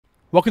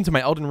Welcome to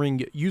my Elden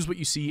Ring use what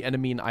you see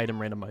enemy and item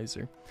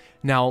randomizer.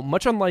 Now,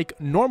 much unlike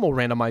normal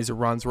randomizer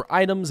runs where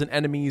items and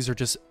enemies are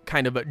just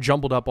kind of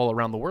jumbled up all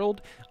around the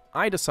world,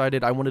 I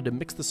decided I wanted to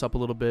mix this up a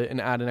little bit and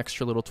add an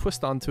extra little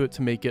twist onto it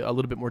to make it a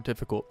little bit more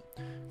difficult.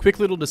 Quick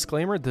little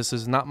disclaimer, this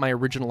is not my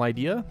original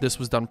idea. This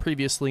was done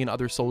previously in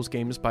other Souls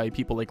games by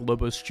people like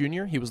Lobos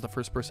Jr. He was the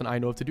first person I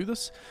know of to do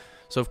this.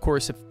 So of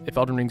course, if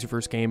Elden Ring's your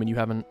first game and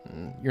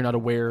you're not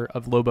aware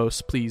of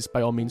Lobos, please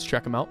by all means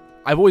check him out.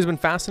 I've always been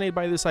fascinated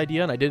by this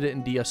idea, and I did it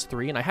in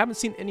DS3, and I haven't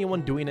seen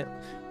anyone doing it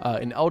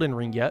in Elden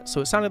Ring yet,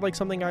 so it sounded like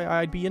something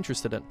I'd be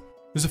interested in.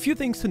 There's a few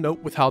things to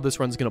note with how this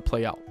run's going to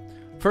play out.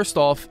 First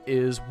off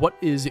is what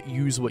is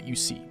use what you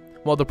see.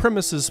 Well, the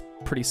premise is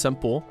pretty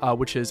simple,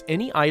 which is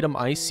any item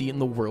I see in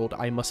the world,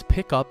 I must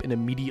pick up and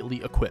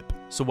immediately equip.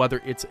 So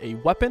whether it's a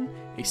weapon,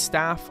 a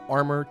staff,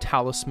 armor,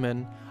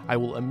 talisman, I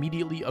will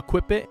immediately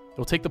equip it.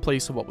 It'll take the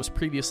place of what was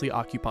previously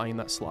occupying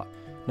that slot.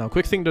 Now, a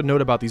quick thing to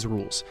note about these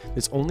rules.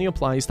 This only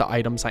applies to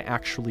items I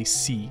actually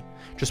see.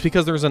 Just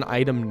because there's an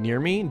item near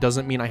me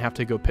doesn't mean I have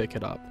to go pick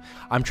it up.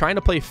 I'm trying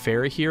to play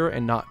fair here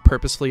and not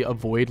purposely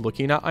avoid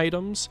looking at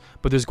items,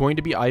 but there's going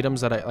to be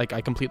items that I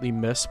completely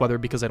miss, whether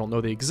because I don't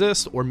know they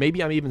exist, or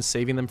maybe I'm even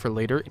saving them for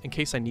later in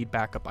case I need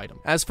backup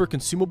item. As for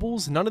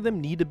consumables, none of them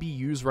need to be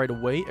used right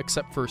away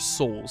except for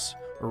souls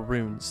or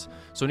runes.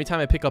 So anytime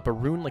I pick up a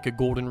rune like a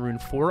golden rune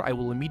 4, I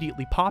will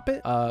immediately pop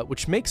it,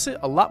 which makes it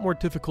a lot more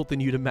difficult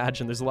than you'd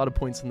imagine. There's a lot of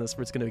points in this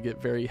where it's going to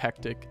get very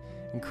hectic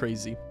and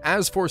crazy.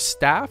 As for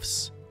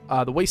staffs,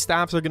 the way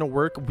staffs are going to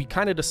work, we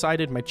kind of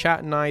decided, my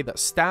chat and I, that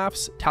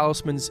staffs,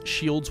 talismans,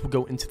 shields will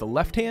go into the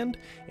left hand,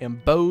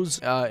 and bows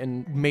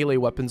and melee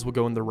weapons will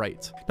go in the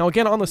right. Now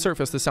again, on the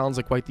surface, this sounds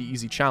like quite the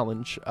easy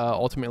challenge.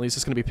 Ultimately, it's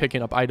just going to be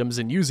picking up items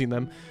and using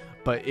them,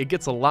 but it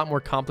gets a lot more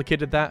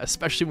complicated than that,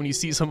 especially when you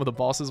see some of the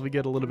bosses we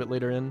get a little bit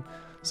later in.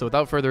 So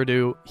without further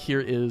ado,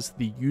 here is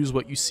the use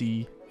what you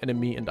see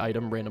enemy and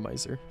item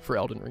randomizer for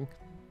Elden Ring.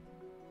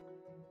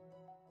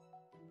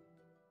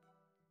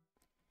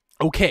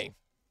 Okay.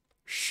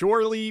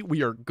 Surely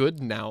we are good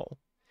now.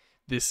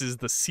 This is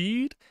the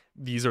seed.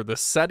 These are the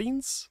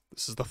settings.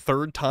 This is the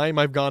third time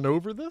I've gone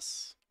over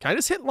this. Can I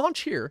just hit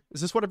launch here?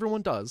 Is this what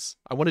everyone does?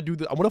 I want to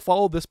do I want to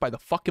follow this by the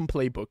fucking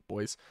playbook,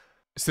 boys.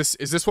 Is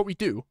this what we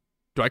do?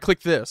 Do I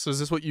click this? Is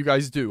this what you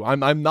guys do?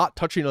 I'm not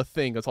touching a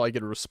thing until I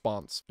get a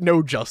response.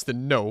 No,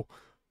 Justin, no.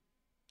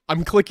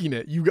 I'm clicking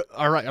it.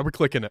 All right, I'm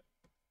clicking it.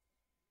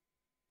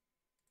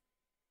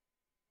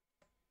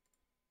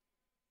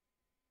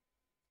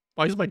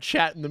 Why is my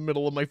chat in the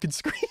middle of my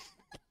screen?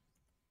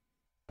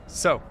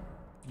 So,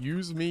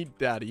 use me,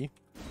 daddy.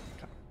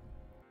 Okay.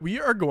 We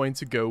are going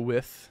to go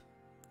with...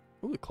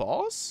 Ooh, the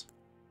claws?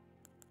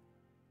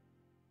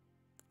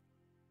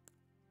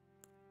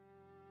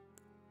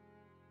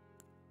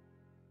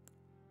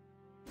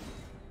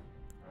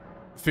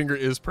 Finger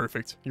is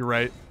perfect. You're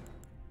right.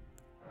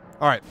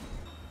 All right.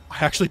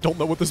 I actually don't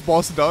know what this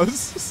boss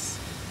does.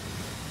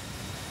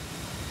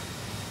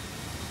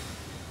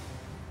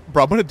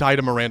 Bro, I'm gonna die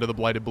to Miranda the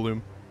Blighted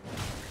Bloom.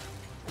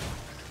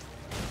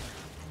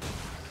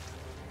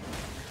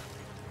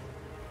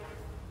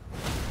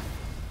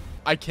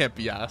 I can't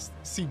be asked.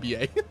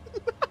 CBA.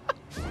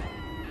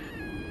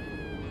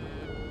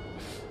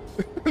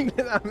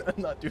 I'm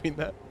not doing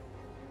that.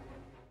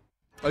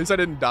 At least I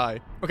didn't die.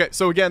 Okay,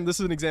 so again, this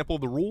is an example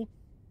of the rule.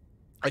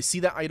 I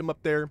see that item up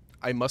there.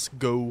 I must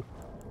go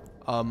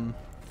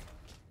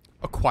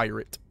acquire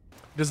it.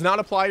 It does not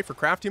apply for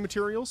crafting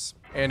materials.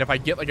 And if I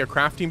get like a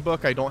crafting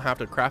book, I don't have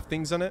to craft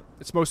things in it.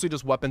 It's mostly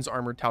just weapons,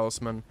 armor,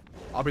 talisman.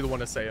 I'll be the one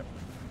to say it.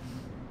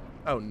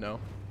 Oh no.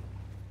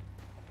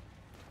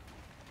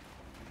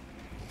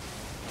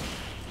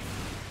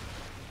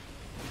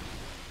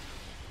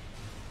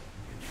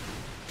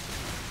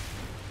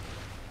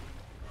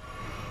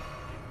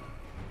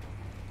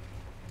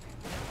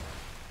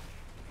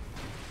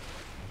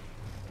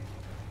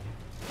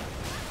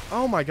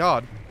 Oh my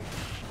god.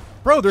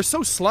 Bro, they're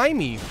so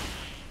slimy.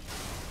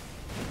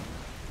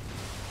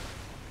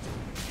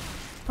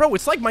 Bro,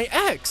 it's like my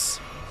ex.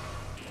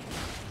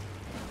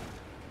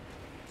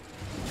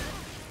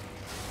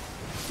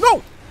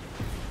 No!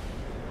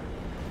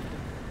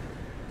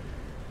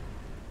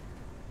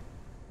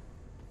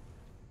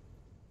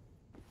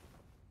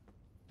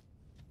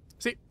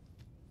 See?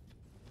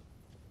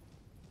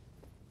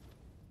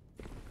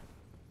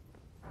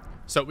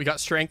 So we got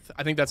strength.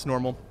 I think that's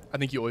normal. I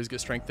think you always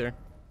get strength there.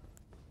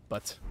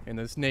 But in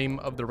the name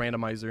of the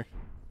randomizer,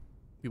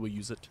 we will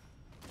use it.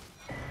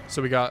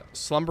 So we got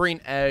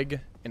Slumbering Egg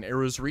and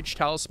Arrow's Reach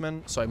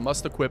Talisman. So I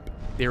must equip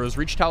the Arrow's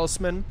Reach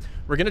Talisman.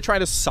 We're going to try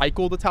to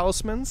cycle the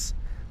talismans.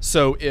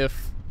 So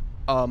if,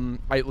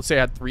 let's say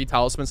I had 3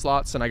 talisman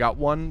slots and I got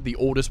 1, the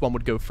oldest one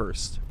would go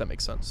first, if that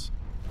makes sense.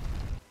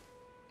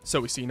 So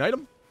we see an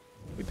item.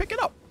 We pick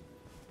it up.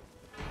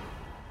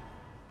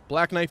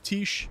 Black Knife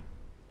Tish,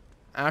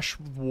 Ash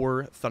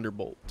War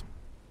Thunderbolt.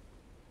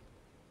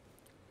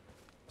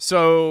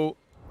 So,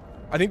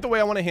 I think the way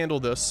I want to handle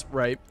this,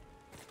 right,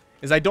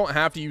 is I don't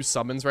have to use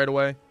summons right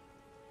away.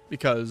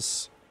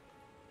 Because,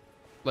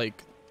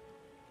 like,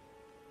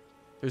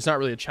 There's not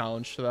really a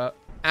challenge to that.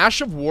 Ash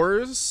of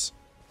Wars,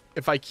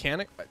 if I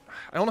can, I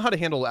don't know how to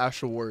handle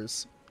Ash of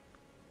Wars.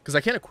 Because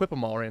I can't equip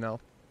them all right now.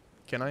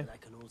 Can I?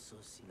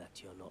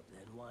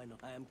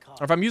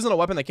 Or if I'm using a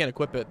weapon that can't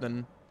equip it,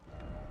 then...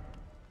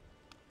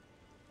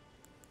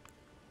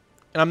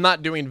 And I'm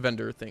not doing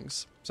vendor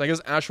things. So I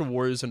guess Ash of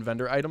Wars and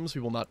vendor items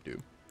we will not do.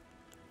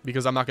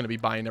 Because I'm not going to be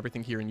buying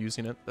everything here and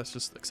using it. That's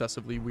just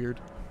excessively weird.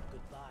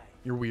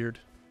 You're weird.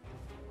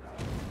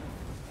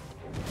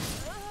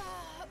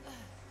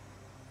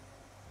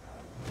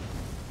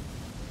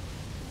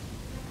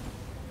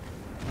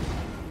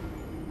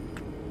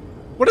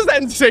 What is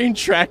that insane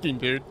tracking,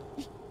 dude?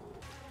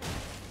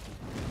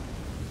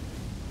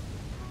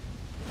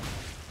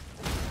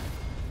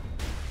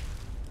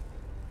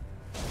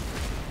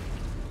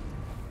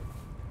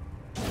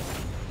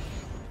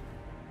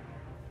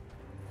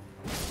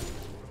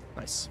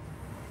 Nice.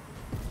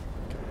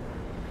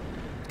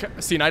 Okay, I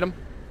see an item.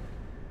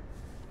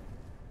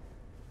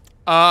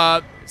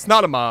 It's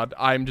not a mod.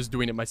 I'm just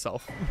doing it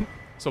myself.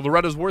 So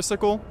Loretta's War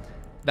Sickle,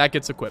 that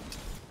gets equipped.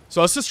 So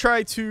let's just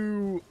try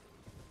to...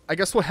 I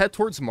guess we'll head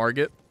towards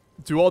Margit,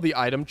 do all the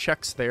item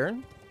checks there,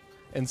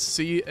 and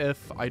see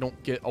if I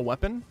don't get a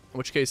weapon. In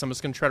which case, I'm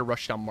just going to try to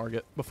rush down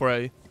Margit before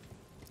I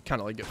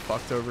kind of like get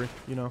fucked over,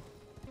 you know?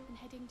 I'm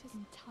heading to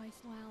entice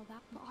while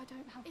that, but I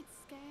don't have... It's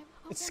scary.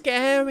 It's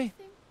scary.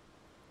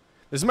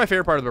 This is my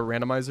favorite part of the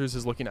randomizers,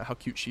 is looking at how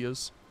cute she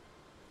is.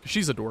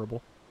 She's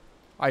adorable.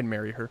 I'd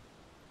marry her.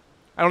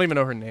 I don't even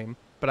know her name,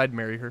 but I'd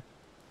marry her.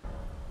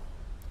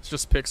 It's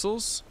just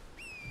pixels.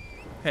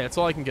 Hey, that's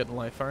all I can get in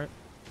life, alright?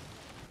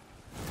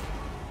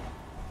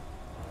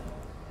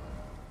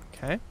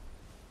 Okay.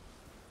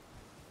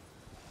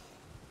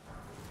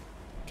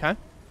 Okay.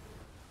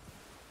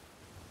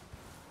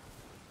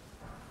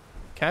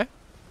 Okay.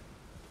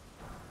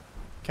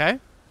 Okay.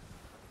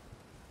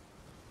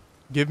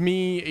 Give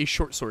me a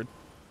short sword.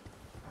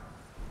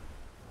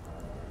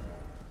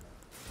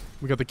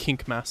 We got the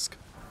kink mask.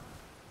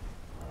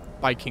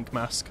 Buy kink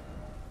mask.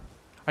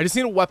 I just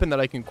need a weapon that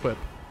I can equip.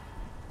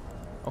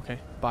 Okay,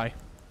 bye.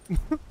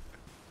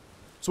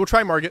 So we'll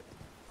try Margit.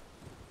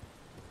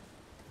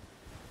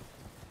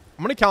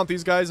 I'm gonna count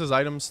these guys as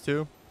items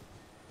too.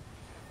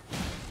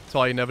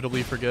 Until I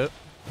inevitably forget.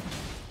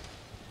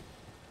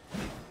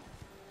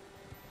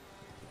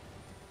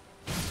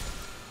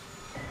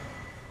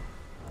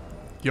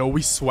 Yo,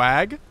 we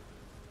swag.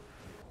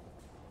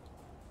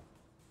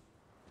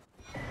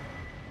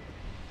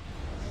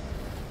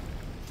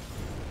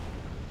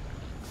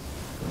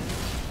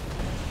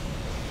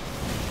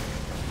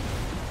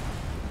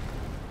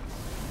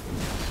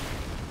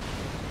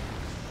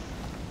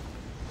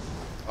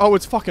 Oh,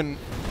 it's fucking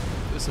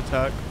this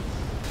attack.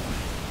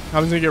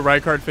 I'm gonna get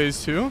right card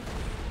phase 2.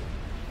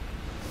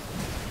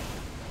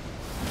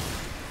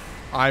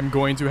 I'm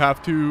going to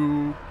have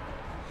to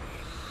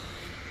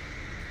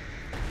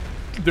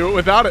do it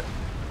without it.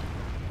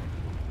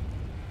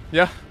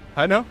 Yeah,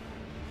 I know.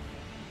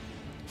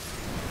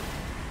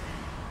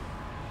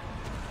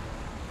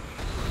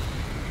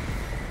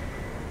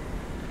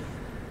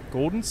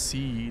 Golden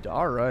seed.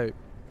 All right.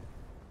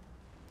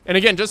 And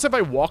again, just if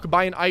I walk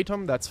by an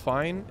item, that's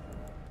fine.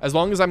 As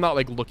long as I'm not,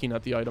 like, looking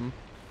at the item.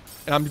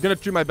 And I'm going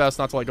to do my best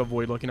not to, like,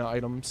 avoid looking at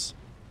items.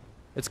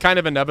 It's kind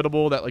of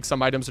inevitable that, like,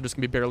 some items are just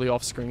going to be barely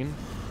off screen.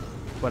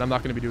 But I'm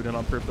not going to be doing it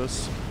on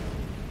purpose.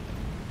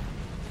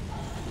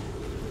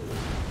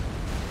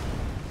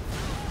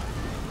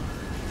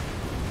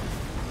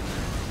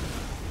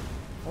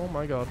 Oh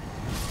my god.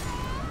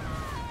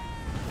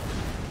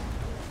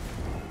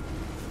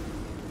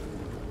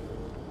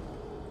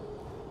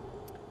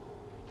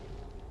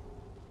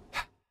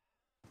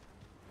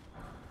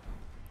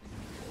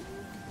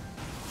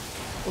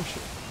 Oh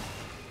shit.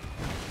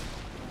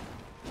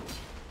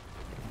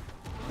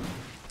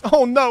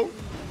 Oh no!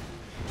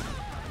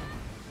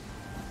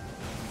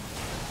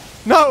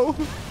 No!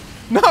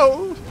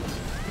 No!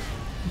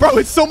 Bro,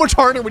 it's so much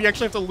harder when you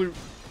actually have to loot.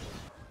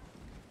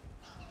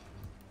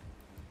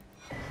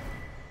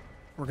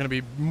 We're gonna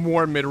be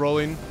more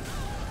mid-rolling.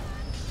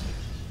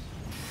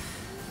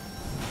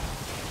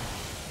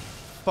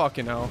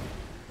 Fucking hell.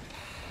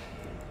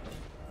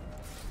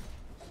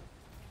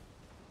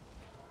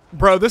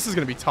 Bro, this is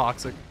gonna be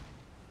toxic.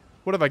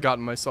 What have I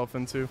gotten myself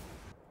into?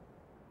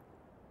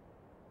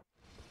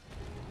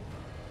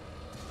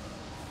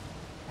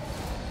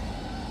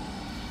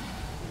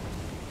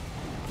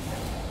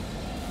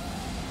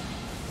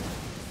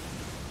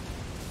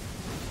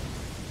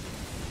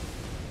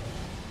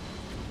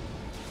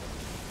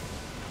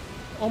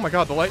 Oh my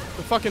god, the light,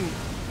 the fucking...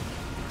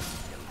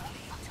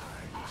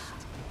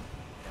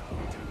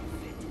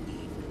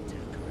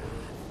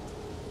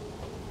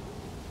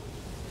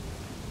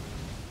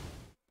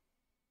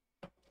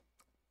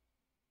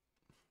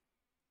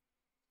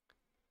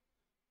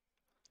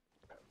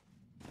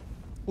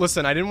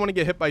 Listen, I didn't want to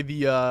get hit by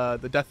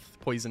the death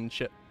poison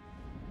shit.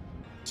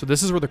 So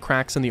this is where the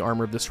cracks in the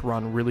armor of this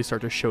run really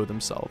start to show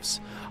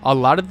themselves. A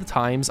lot of the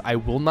times I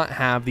will not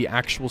have the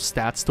actual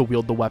stats to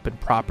wield the weapon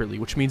properly,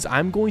 which means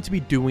I'm going to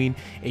be doing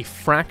a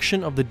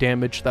fraction of the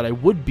damage that I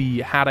would be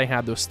had I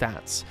had those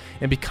stats.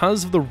 And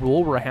because of the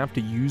rule where I have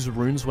to use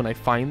runes when I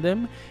find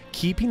them,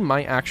 keeping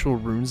my actual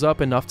runes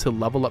up enough to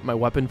level up my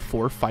weapon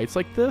for fights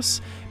like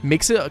this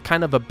makes it a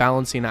kind of a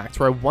balancing act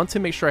where I want to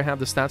make sure I have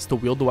the stats to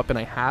wield the weapon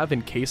I have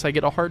in case I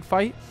get a hard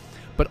fight,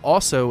 but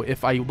also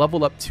if I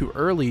level up too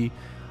early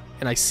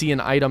and I see an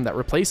item that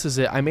replaces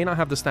it, I may not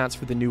have the stats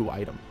for the new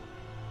item.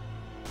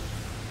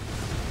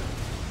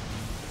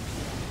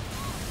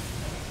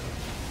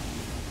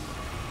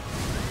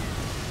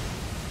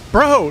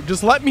 Bro,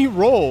 just let me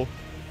roll.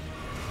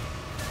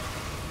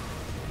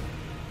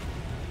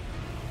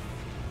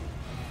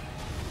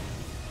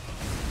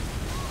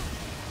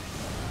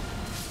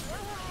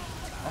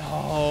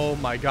 Oh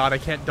my god, I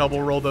can't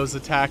double roll those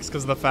attacks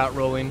because of the fat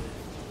rolling.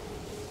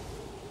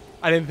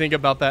 I didn't think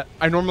about that.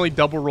 I normally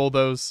double roll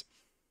those,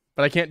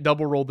 but I can't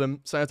double roll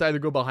them, so I have to either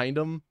go behind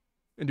them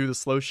and do the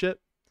slow shit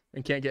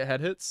and can't get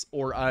head hits,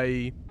 or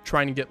I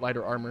try and get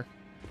lighter armor.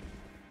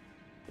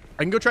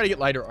 I can go try to get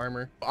lighter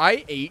armor.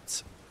 I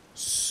ate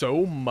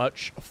so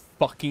much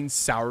fucking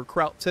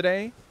sauerkraut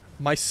today.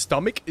 My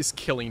stomach is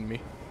killing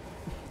me.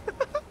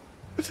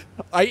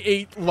 I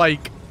ate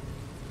like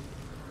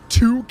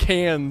 2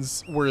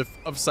 cans worth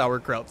of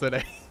sauerkraut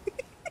today.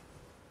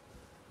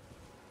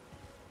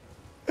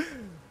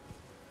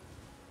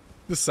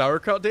 The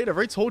sauerkraut date? I've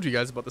already told you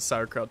guys about the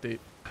sauerkraut date.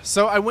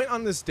 So I went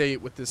on this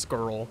date with this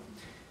girl,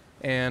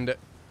 and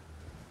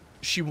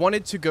she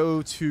wanted to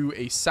go to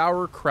a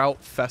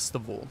sauerkraut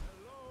festival.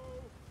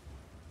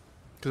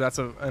 Because that's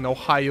an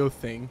Ohio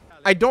thing.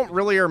 I don't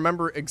really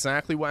remember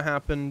exactly what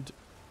happened,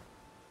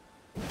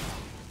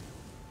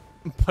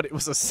 but it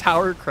was a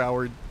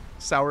sauerkraut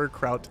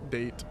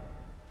date.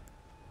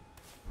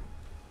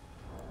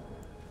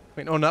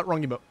 Wait, no, not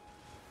wrong emote.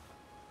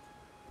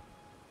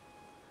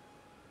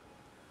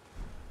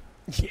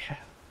 Yeah.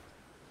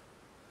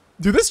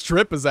 Dude, this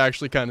drip is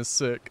actually kind of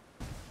sick.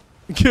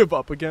 Give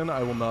up again?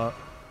 I will not.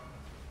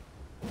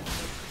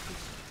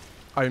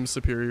 I am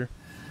superior.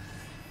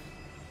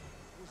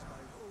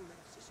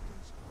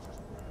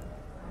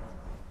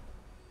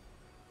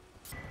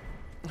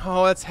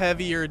 Oh, that's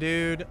heavier,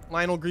 dude.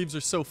 Lionel Greaves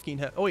are so fucking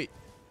heavy. Oh, wait.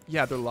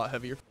 Yeah, they're a lot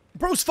heavier.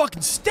 Bro's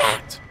fucking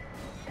stacked!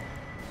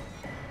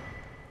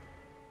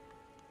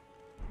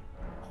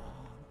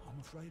 I'm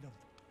afraid of.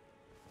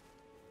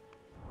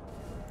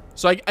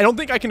 So I don't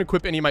think I can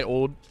equip any of my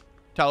old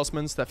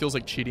talismans. That feels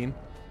like cheating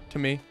to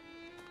me.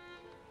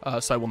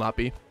 So I will not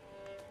be.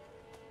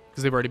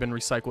 Because they've already been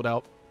recycled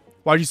out.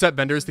 Why would you set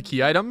vendors the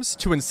key items?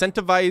 To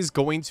incentivize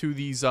going to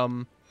these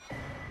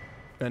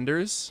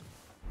vendors.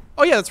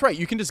 Oh yeah, that's right.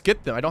 You can just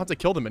get them. I don't have to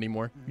kill them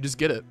anymore. You just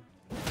get it.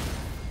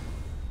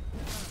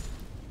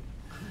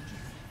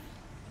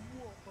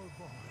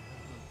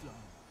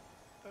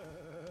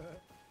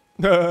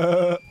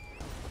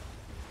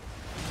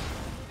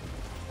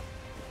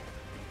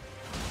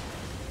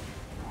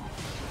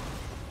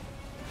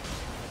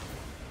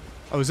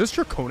 Oh, is this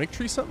Draconic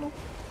Tree Sentinel?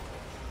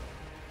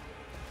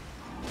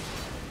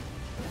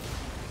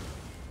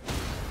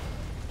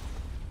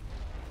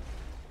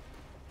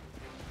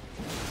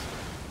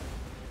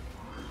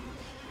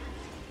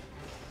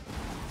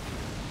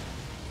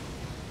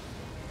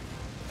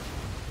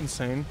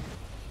 Insane.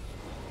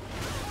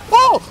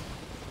 Oh!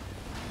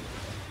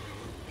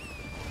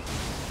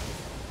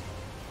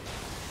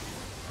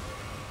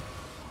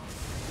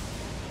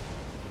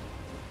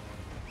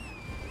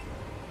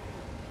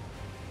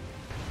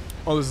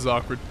 Oh, this is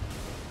awkward.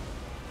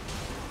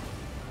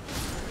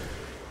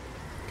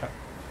 Okay.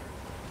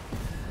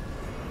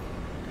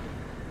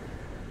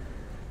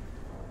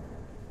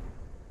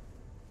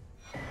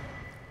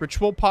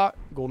 Ritual pot,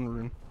 golden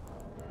rune.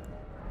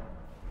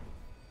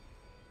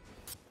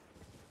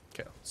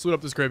 Okay, let's loot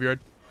up this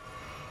graveyard.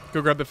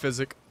 Go grab the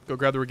physic. Go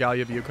grab the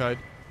regalia of Yokide.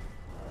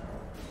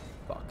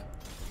 Fuck.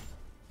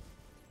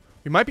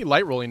 We might be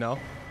light rolling now.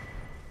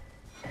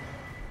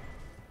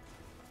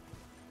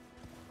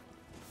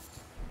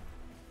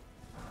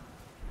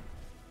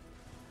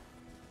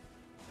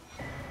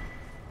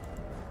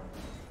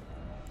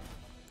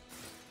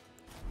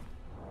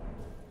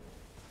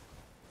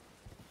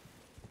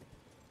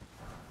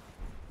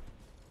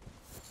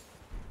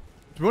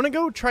 Do we want to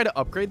go try to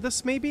upgrade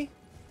this, maybe?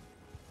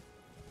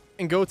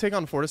 And go take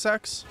on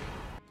Fortisax?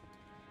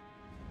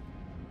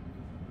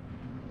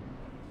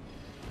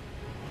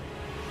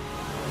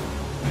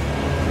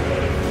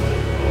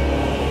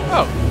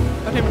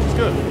 Oh, that damage was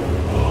good.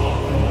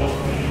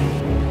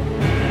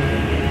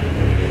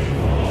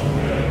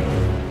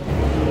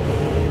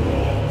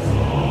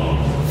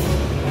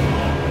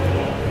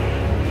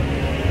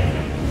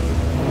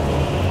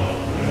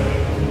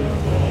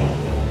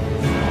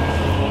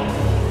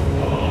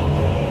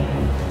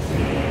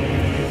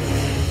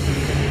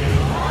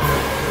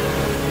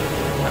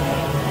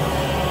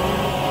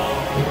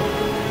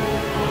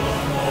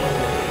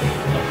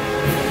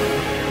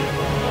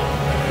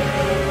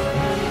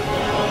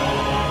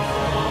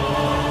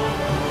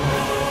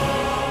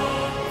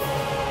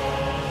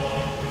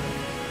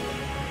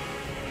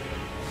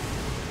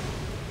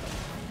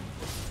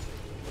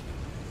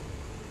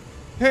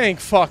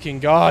 Thank fucking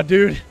God,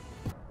 dude.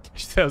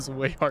 That was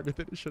way harder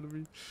than it should have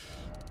been.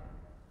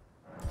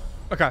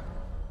 Okay.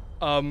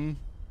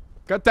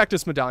 Got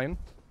Dectus Medallion.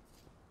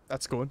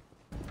 That's good.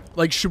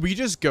 Like, should we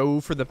just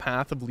go for the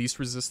path of least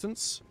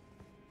resistance?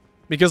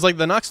 Because, like,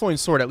 the Noxloin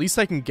Sword, at least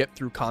I can get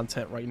through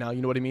content right now,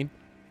 you know what I mean?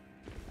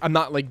 I'm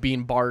not, like,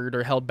 being barred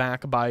or held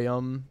back by,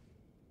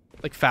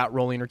 like, fat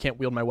rolling or can't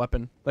wield my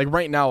weapon. Like,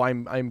 right now,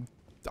 I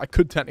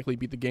could technically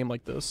beat the game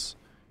like this.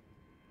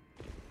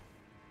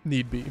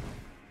 Need be.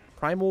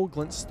 Primal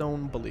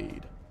Glintstone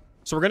Blade.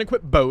 So we're gonna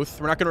equip both.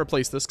 We're not gonna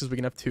replace this because we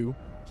can have two.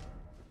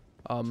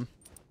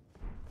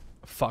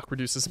 Fuck,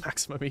 reduces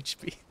maximum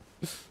HP.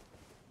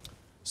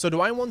 So do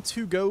I want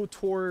to go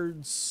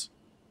towards...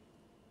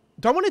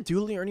 Do I want to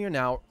do Liurnia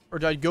now, or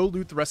do I go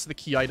loot the rest of the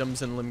key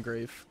items in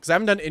Limgrave? Because I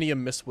haven't done any of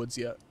Mistwoods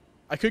yet.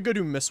 I could go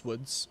do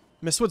Mistwoods.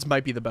 Mistwoods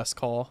might be the best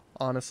call,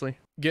 honestly.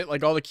 Get,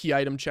 like, all the key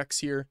item checks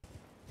here,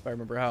 if I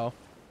remember how.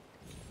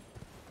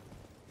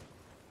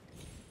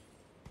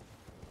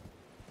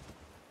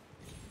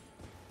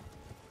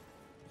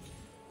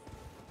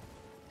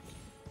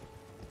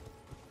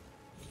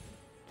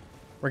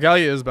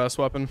 Regalia is best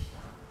weapon.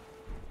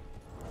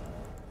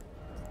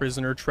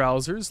 Prisoner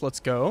trousers, let's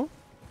go.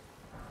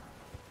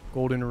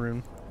 Golden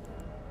rune.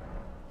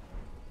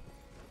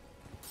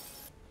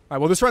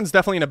 Alright, well this run's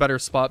definitely in a better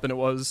spot than it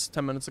was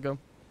 10 minutes ago.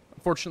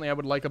 Unfortunately, I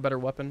would like a better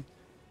weapon,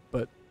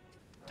 but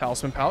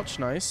talisman pouch,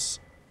 nice.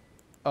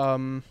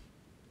 I'm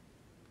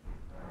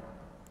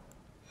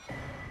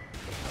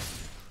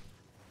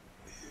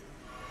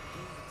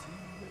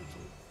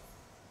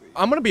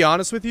gonna be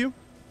honest with you.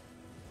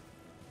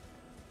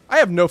 I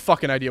have no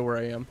fucking idea where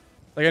I am.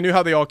 Like, I knew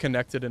how they all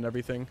connected and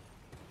everything.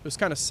 It was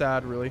kind of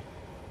sad, really.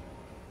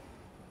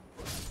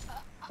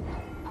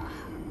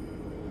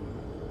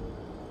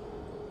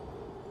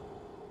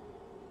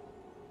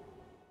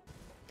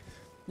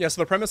 Yeah,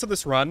 so the premise of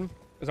this run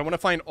is I want to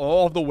find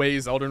all of the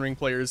ways Elden Ring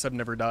players have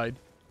never died.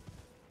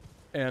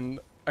 And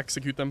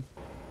execute them.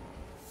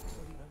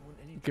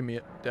 Give me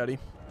it, daddy.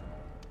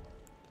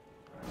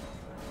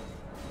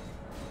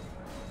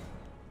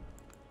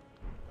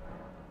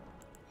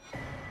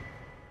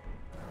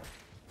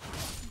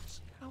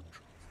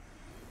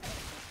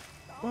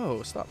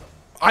 Whoa, stop.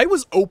 I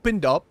was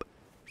opened up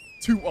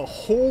to a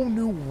whole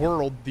new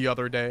world the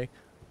other day.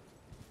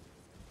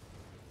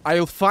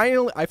 I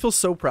feel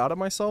so proud of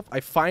myself. I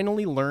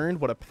finally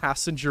learned what a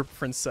passenger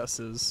princess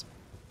is.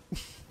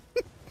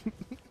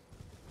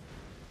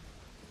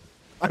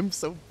 I'm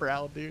so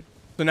proud, dude.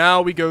 So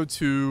now we go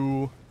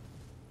to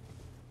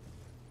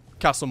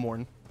Castle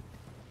Morn.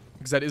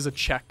 Because that is a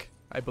check,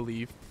 I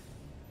believe.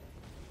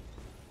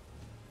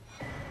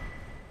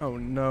 Oh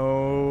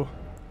no.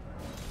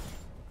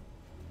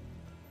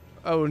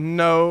 Oh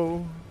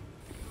no.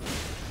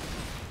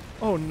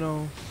 Oh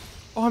no.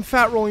 Oh, I'm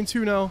fat rolling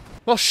too now.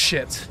 Well,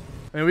 shit.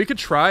 I mean, we could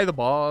try the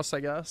boss, I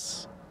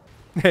guess.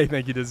 Hey,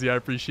 thank you, Dizzy. I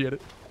appreciate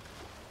it.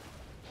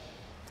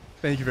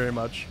 Thank you very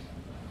much.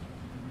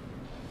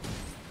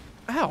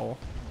 Ow.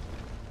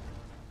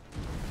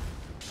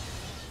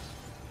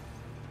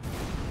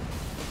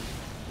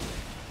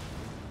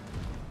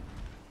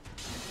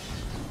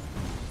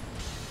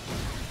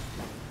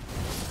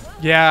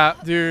 Yeah,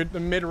 dude, the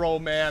mid-roll,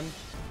 man.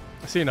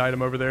 I see an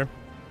item over there.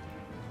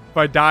 If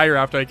I die or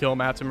after I kill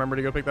him, I have to remember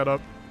to go pick that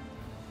up.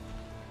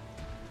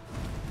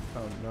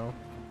 Oh, no.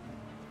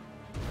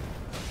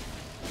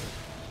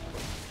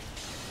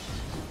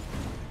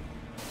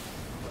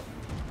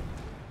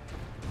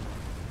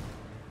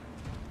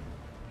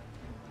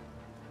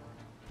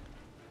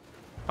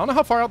 I don't know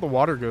how far out the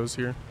water goes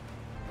here.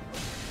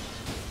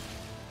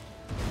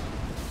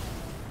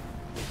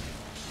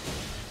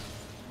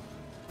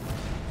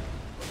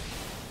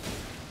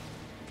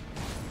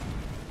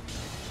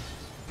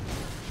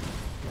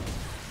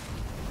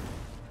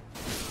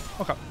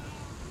 Okay.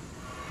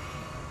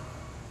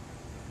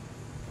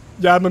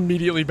 Yeah, I'm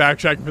immediately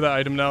backtracking for that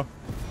item now.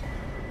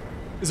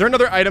 Is there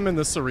another item in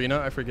this arena?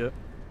 I forget.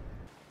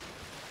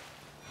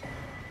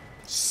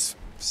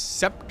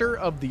 Scepter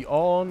of the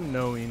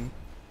All-Knowing.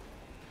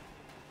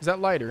 Is that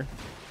lighter?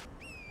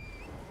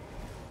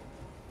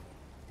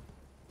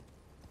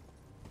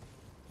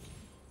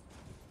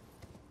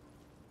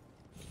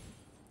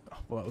 Oh,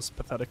 well, that was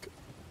pathetic.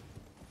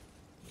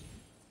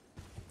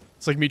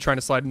 It's like me trying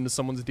to slide into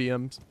someone's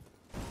DMs.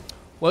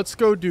 Let's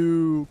go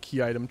do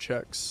key item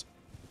checks.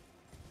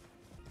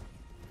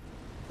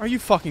 Are you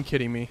fucking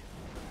kidding me?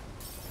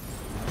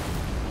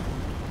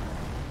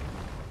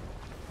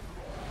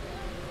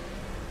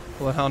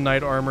 Bloodhound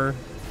Knight armor.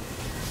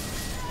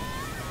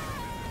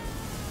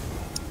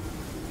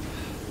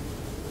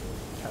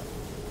 Okay.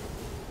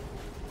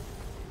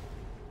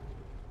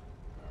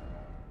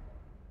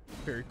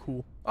 Very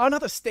cool. Oh, not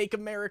the Stake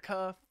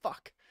America.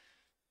 Fuck.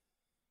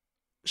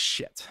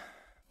 Shit.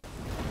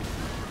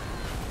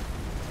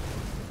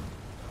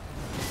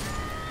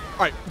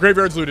 Alright,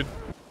 graveyard's looted.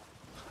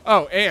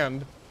 Oh,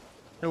 and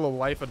a little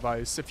life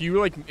advice. If you're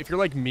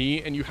like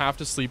me and you have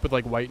to sleep with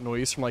like white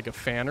noise from like a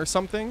fan or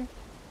something,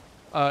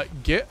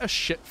 Get a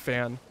shit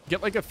fan.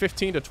 Get like a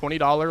 $15 to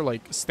 $20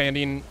 like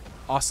standing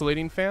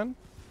oscillating fan.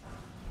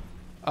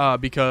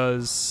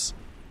 Because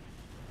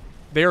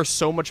they are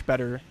so much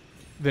better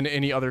than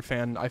any other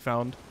fan I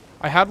found.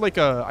 I had like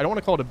a, I don't want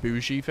to call it a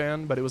bougie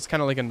fan, but it was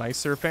kind of like a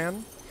nicer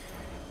fan.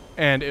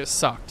 And it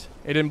sucked.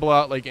 It didn't blow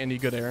out like any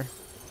good air.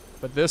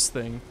 But this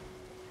thing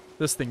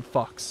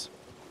fucks.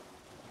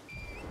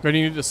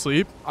 Ready to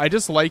sleep? I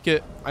just like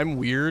it. I'm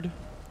weird.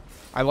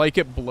 I like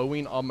it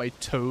blowing on my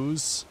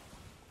toes.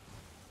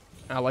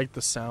 I like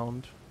the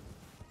sound.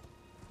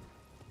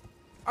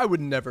 I would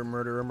never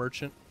murder a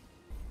merchant.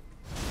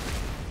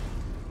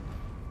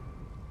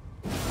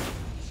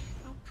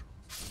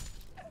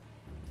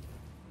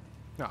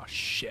 Oh,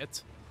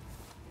 shit.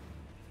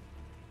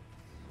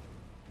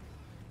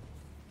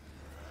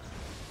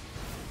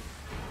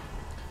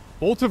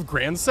 Bolt of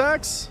Grand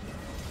Sacks?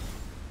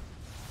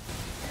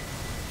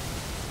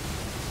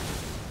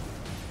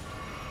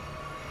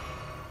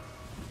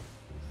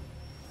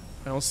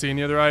 I don't see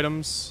any other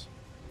items.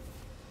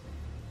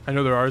 I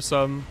know there are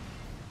some.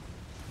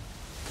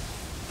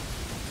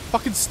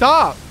 Fucking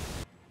stop!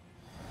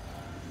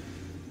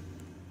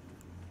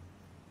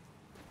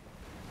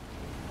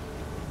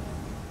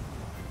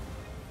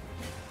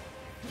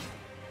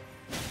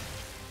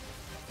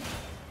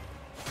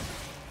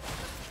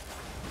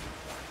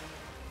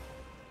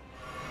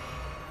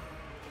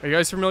 Are you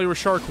guys familiar with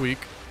Shark Week?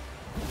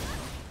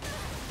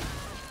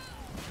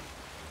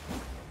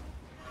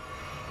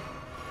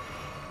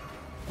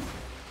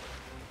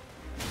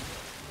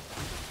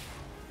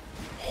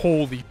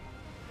 Holy.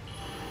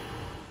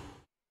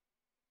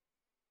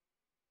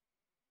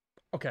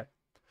 Okay.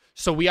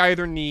 So we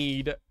either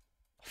need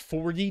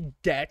 40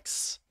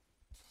 decks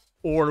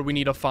or we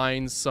need to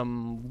find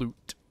some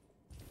loot.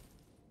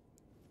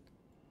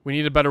 We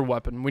need a better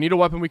weapon. We need a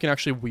weapon we can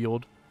actually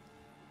wield.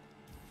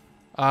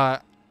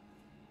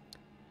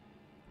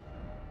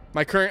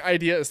 My current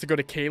idea is to go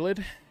to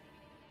Caelid.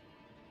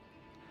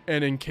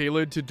 And in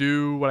Caelid to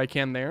do what I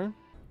can there.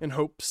 In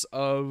hopes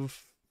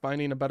of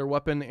finding a better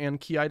weapon and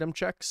key item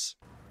checks.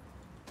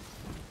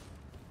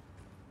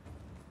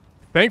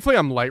 Thankfully,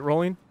 I'm light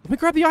rolling. Let me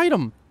grab the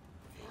item.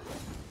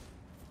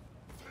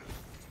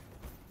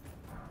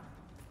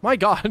 My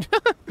god.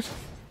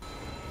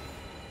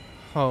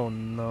 Oh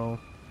no.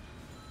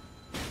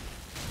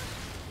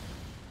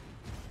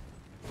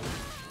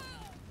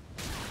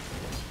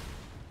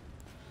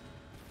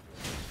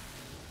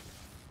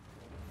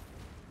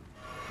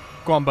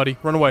 Go on, buddy.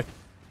 Run away.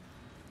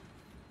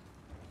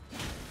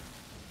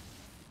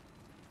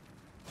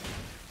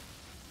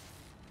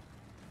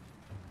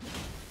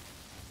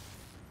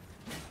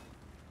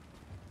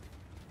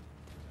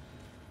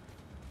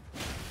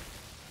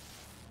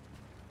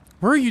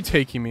 Where are you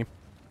taking me?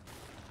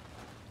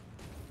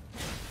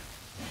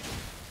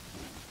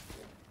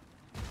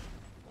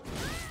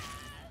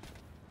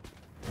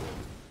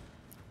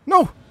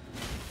 No!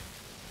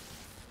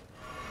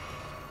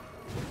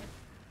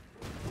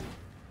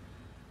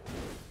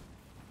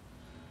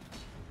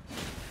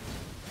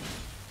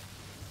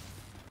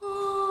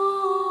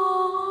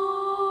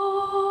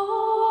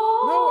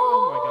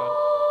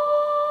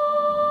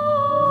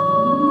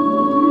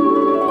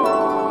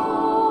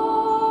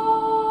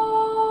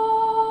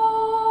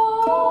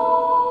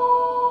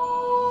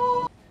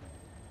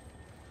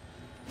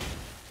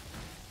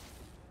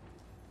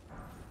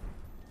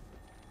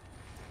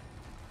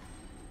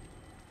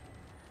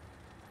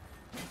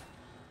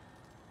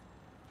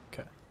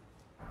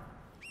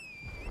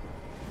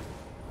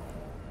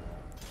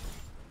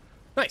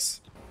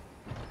 Nice.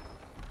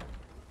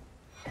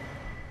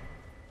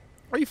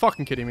 Are you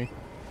fucking kidding me?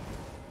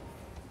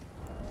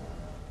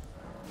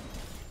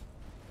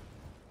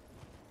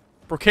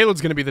 Bro,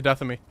 Caelid's gonna be the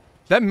death of me.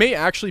 That may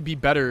actually be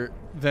better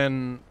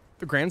than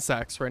the Grand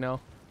Sacks right now.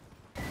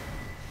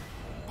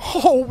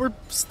 Oh, we're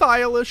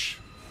stylish.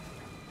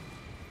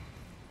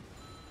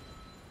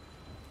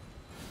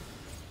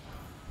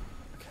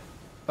 Okay.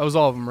 That was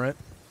all of them, right?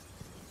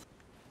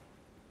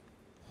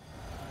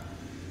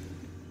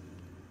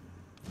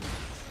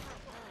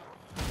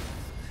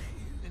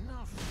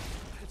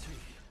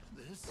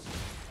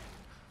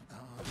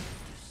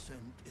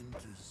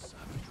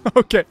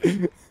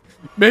 Okay.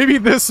 Maybe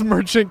this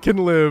merchant can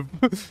live.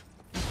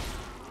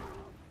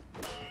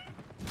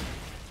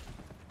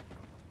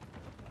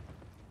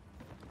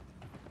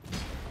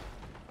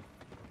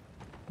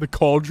 The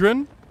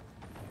cauldron?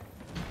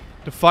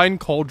 Define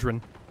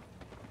cauldron.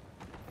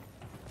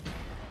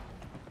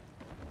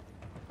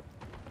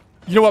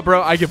 You know what,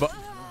 bro? I give up.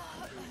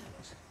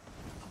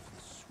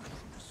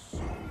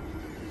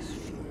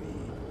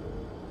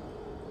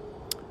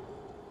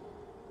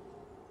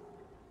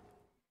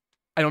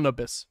 I don't know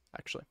Abyss,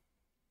 actually.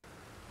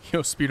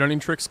 Yo, speedrunning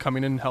tricks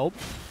coming in help.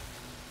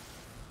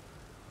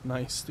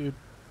 Nice, dude.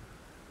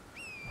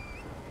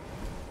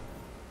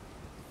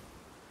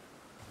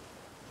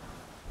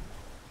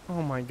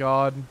 Oh my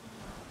god.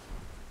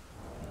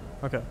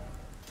 Okay.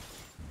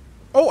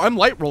 Oh, I'm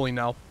light rolling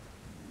now.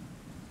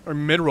 Or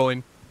mid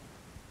rolling.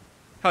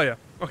 Hell yeah.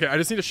 Okay, I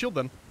just need a shield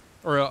then.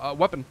 Or a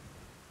weapon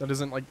that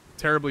isn't like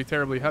terribly,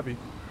 terribly heavy.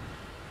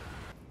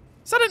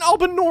 Is that an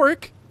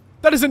Albinoric?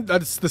 That isn't...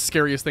 That's the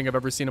scariest thing I've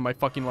ever seen in my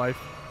fucking life.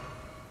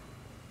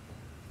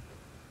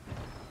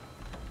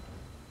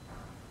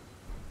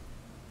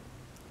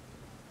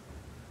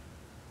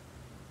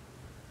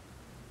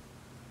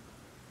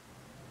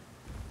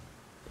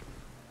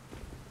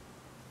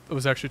 It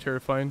was actually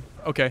terrifying.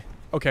 Okay.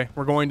 Okay,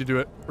 we're going to do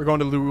it. We're going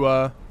to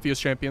UWYS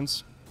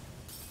Champions.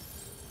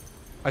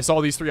 I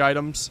saw these 3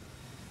 items.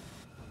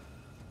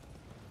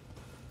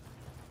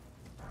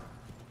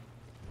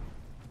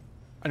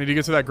 I need to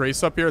get to that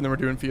Grace up here, and then we're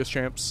doing UWYS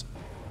Champs.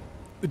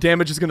 The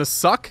damage is going to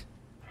suck,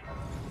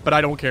 but I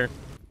don't care.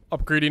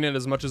 Upgrading it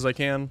as much as I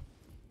can.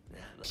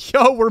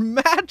 Yo, we're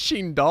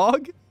matching,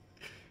 dog.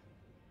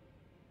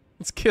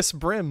 Let's kiss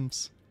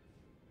brims.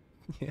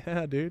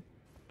 Yeah, dude.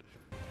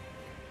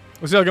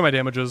 Let's see how good my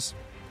damage is.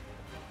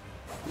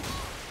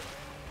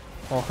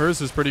 Oh,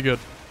 hers is pretty good.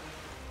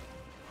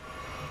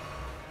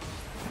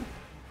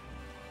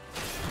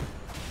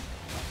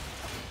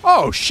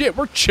 Oh, shit.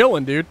 We're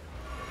chilling, dude.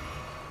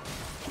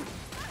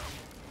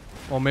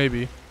 Well,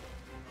 maybe.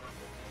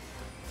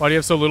 Why do you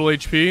have so little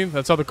HP?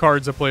 That's how the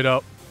cards are played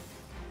out.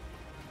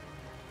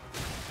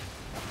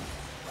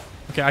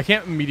 Okay, I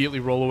can't immediately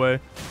roll away.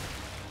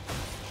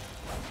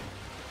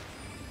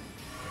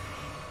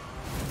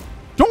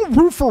 Don't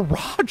root for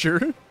Roger.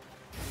 Okay,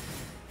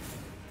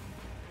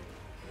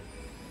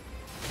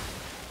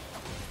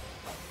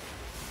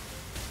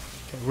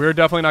 we're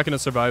definitely not going to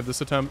survive this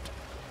attempt.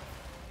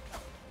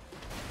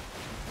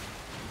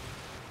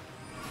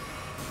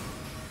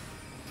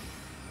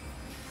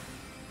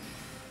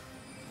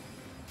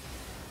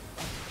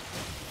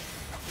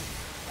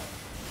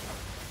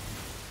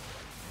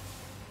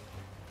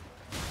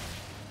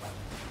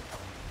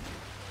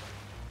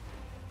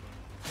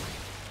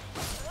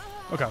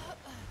 Okay.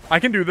 I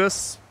can do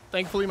this.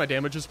 Thankfully, my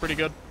damage is pretty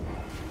good.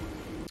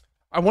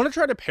 I want to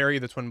try to parry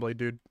the Twin Blade,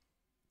 dude.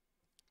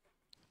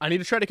 I need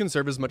to try to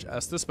conserve as much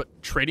Estus,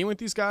 but trading with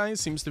these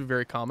guys seems to be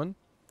very common.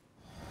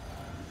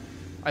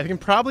 I can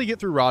probably get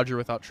through Roger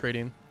without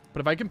trading, but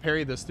if I can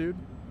parry this dude...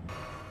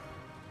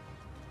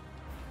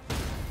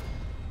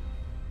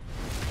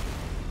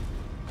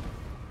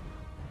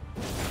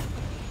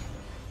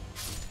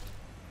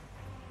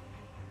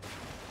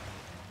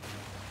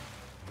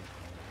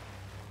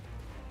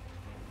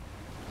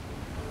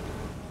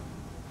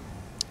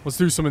 Let's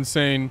do some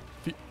insane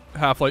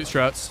half-light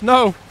strats.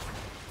 No!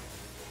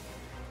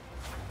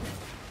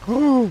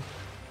 Oh!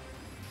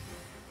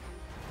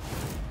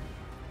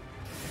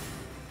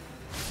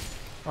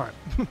 Alright.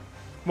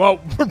 Well,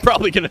 we're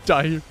probably gonna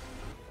die here.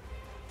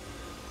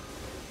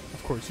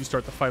 Of course, you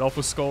start the fight off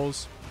with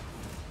skulls.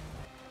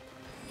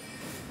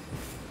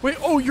 Wait,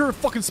 oh, you're a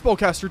fucking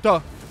spellcaster, duh.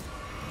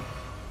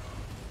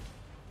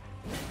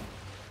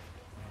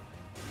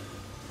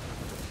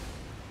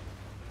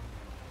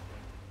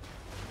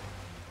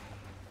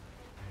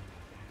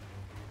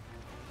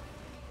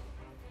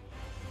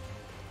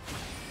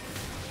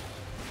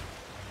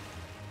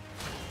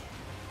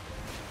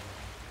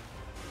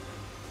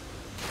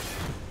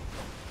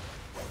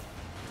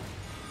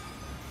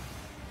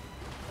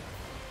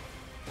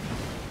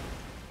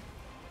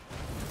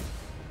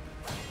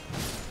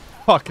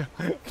 Fuck.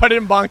 If I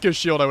didn't bonk his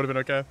shield, I would have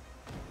been okay.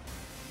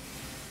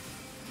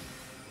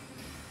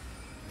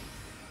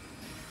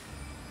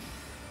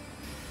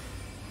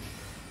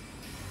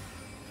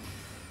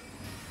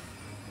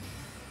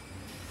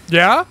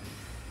 Yeah?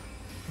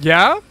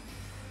 Yeah?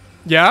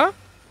 Yeah?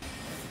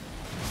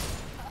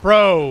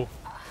 Bro.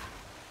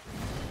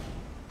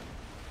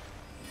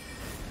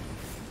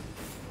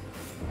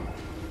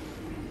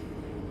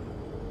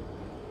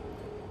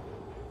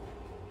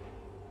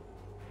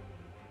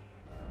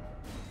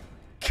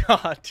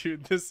 God,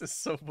 dude, this is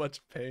so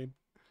much pain.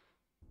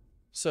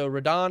 So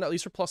Radon, at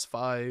least we're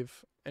 +5,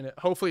 and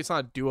hopefully it's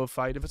not a duo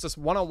fight. If it's this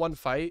one-on-one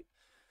fight,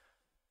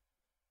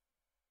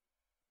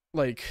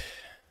 like,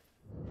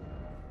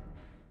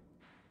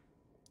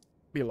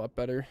 be a lot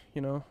better,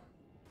 you know.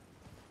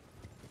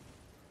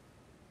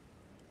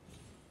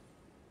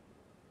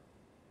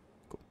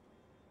 Cool.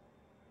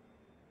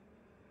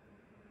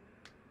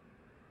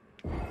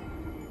 All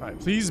right,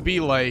 please be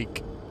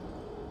like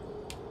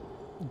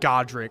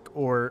Godric,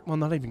 or, well,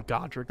 not even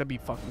Godric. That'd be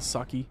fucking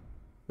sucky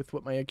with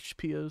what my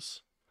HP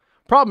is.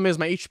 Problem is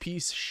my HP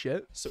is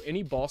shit, so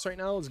any boss right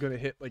now is going to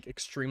hit, like,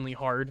 extremely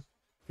hard.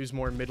 Who's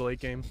more mid-late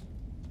game.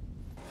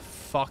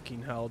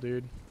 Fucking hell,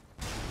 dude.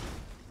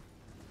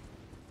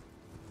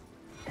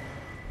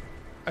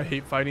 I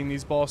hate fighting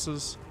these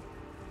bosses.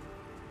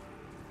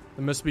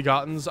 The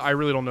Misbegottens, I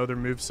really don't know their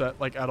moveset,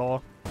 like, at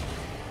all.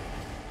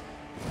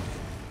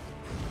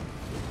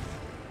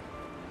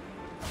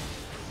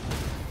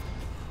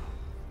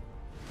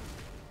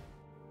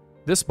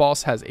 This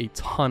boss has a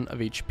ton of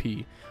HP,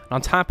 and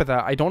on top of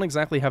that, I don't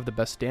exactly have the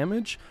best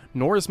damage,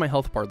 nor is my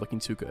health bar looking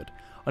too good.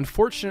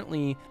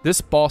 Unfortunately,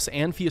 this boss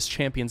and UWYS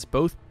Champions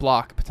both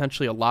block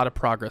potentially a lot of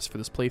progress for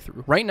this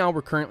playthrough. Right now,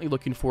 we're currently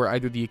looking for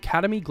either the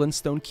Academy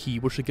Glintstone Key,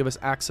 which would give us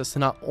access to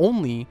not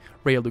only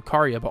Raya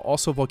Lucaria, but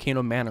also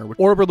Volcano Manor,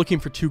 or we're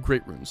looking for 2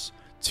 Great Runes.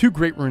 2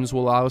 Great Runes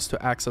will allow us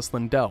to access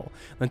Lindell.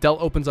 Lindell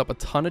opens up a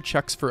ton of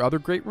checks for other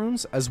Great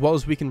Runes, as well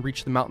as we can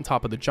reach the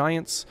mountaintop of the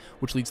Giants,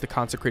 which leads to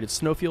Consecrated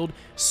Snowfield,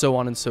 so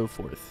on and so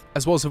forth.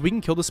 As well as if we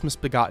can kill this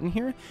Misbegotten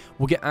here,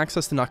 we'll get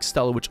access to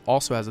Noxtella, which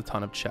also has a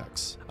ton of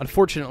checks.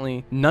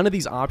 Unfortunately, none of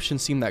these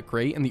options seem that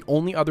great, and the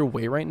only other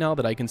way right now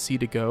that I can see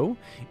to go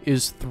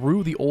is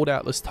through the Old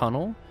Atlas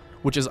Tunnel,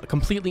 which is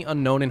completely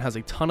unknown and has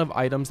a ton of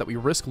items that we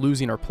risk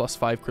losing our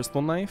 +5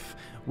 Crystal Knife,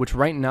 which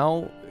right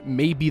now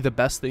may be the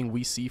best thing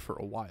we see for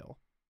a while.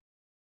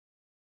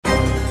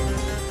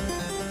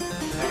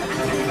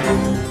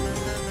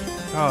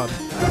 God.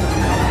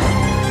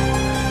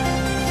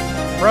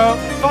 Bro,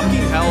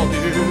 fucking hell,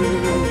 dude.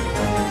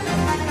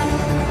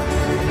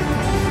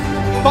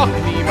 Fuck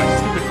me, my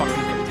stupid fucking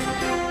hit.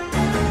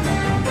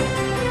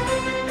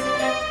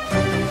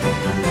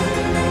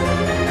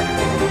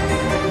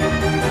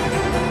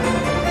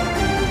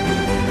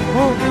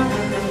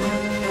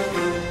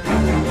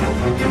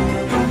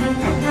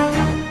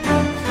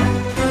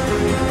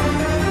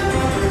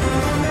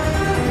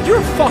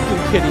 You're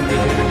fucking kidding me, dude.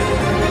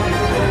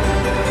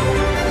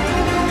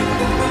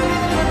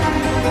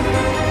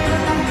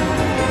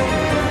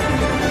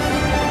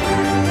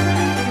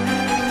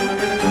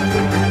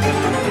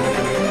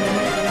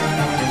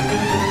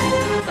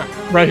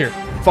 Right here.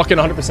 Fucking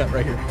 100%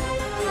 right here.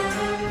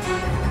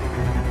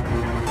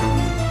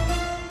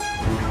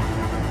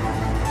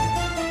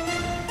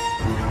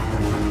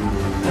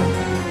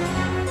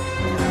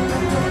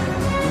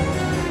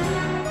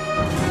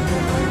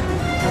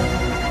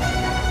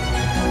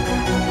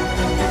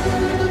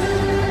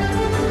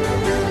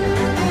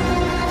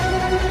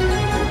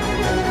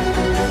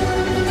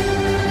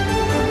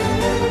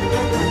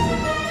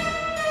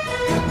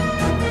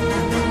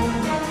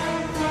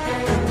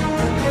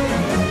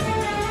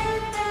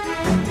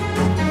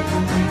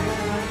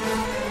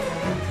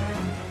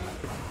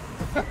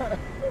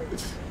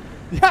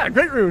 Yeah,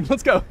 great rune.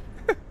 Let's go.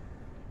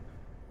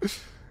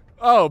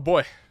 Oh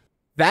boy.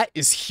 That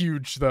is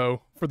huge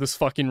though for this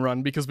fucking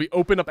run because we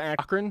open up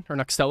Akron or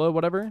Noxtella,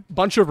 whatever.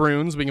 Bunch of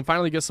runes. We can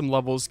finally get some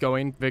levels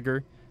going.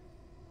 Vigor.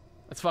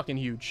 That's fucking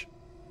huge.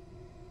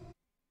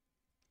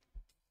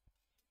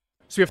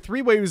 So we have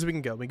 3 ways we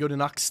can go. We go to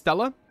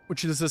Noxtella,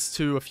 which is us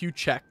to a few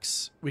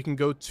checks. We can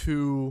go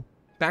to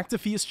back to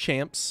Fia's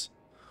Champs,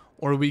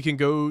 or we can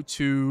go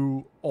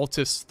to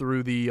Altus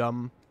through the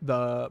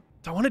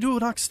do I want to do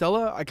with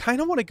Noxtella? I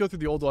kind of want to go through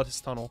the Old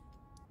Altus Tunnel.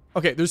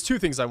 Okay, there's 2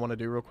 things I want to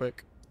do real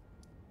quick.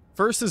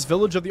 First is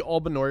Village of the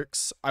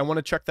Albanorix. I want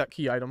to check that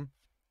key item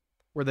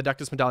where the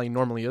Dectus Medallion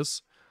normally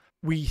is.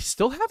 We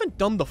still haven't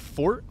done the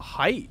fort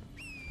height,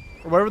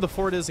 or whatever the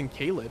fort is in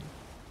Caelid.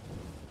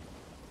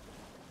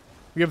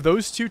 We have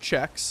those 2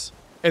 checks,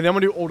 and then I'm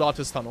going to do Old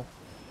Altus Tunnel.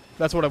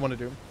 That's what I want to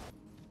do.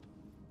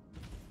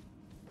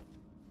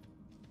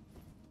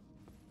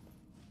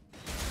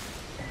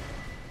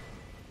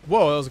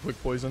 Whoa, that was a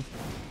quick poison.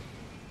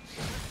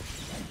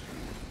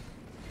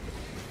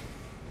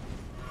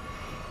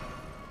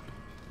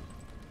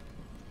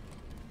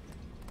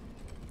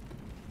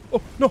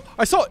 Oh, no,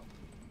 I saw it!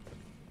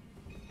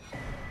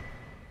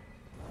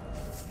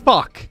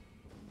 Fuck.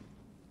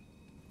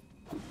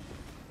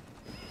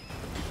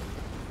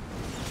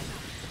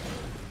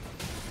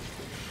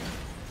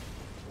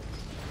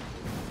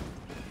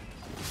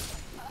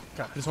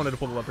 God, I just wanted to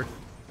pull the lever.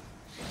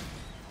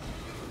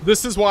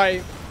 This is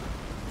why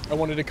I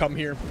wanted to come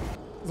here.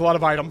 There's a lot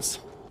of items.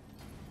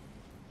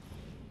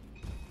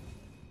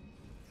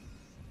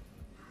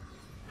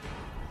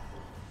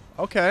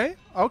 Okay,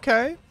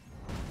 okay.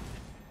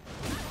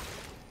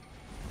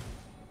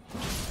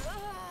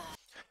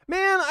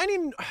 Man, I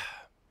need...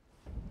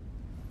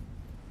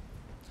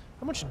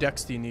 How much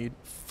dex do you need?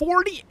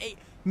 48?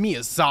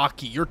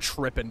 Miyazaki, you're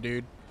tripping,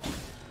 dude.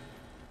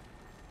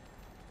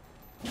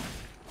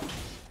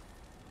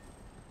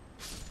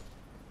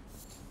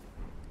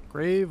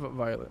 Grave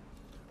Violet.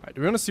 Alright,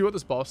 do we want to see what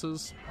this boss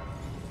is?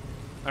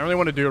 I don't really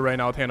want to do it right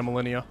now with Hannah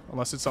Millennia,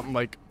 unless it's something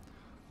like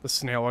the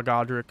Snail of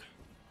Godric.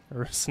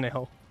 Or a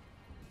snail.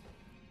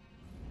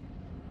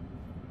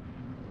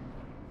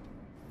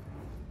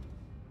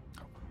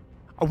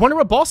 I wonder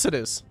what boss it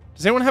is.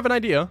 Does anyone have an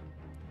idea?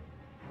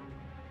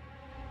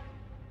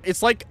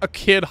 It's like a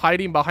kid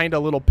hiding behind a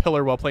little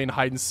pillar while playing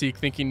hide and seek,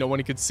 thinking no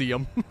one could see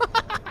him.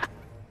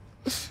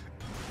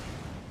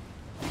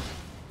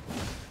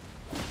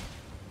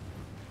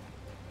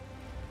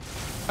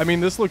 I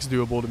mean, this looks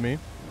doable to me.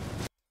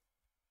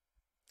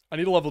 I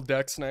need a level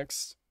dex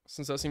next,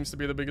 since that seems to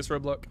be the biggest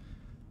roadblock.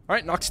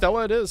 Alright,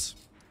 Noxtella it is.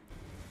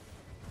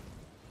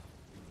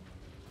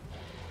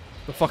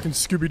 The fucking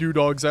Scooby-Doo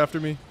dog's after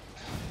me.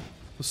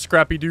 The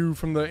Scrappy-Doo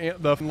from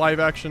the live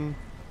action.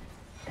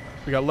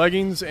 We got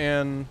leggings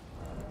and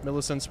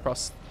Millicent's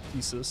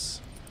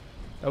prosthesis.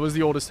 That was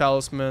the oldest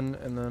talisman,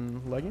 and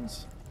then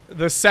leggings.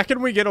 The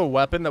second we get a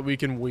weapon that we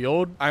can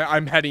wield,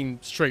 I'm heading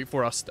straight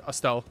for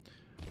Estelle.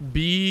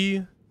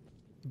 Be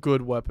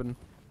good weapon.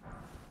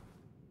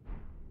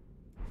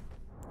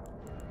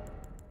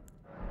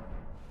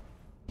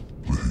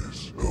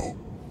 Please help.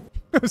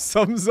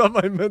 Sums up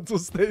my mental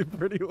state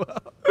pretty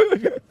well.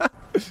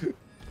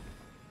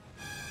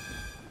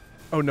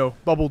 Oh no,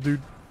 bubble,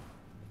 dude.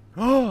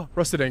 Oh,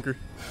 rusted anchor.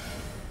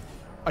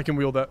 I can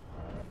wield that.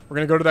 We're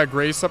gonna go to that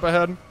grace up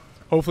ahead.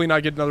 Hopefully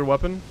not get another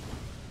weapon.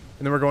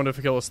 And then we're going to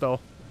kill Estelle.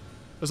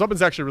 This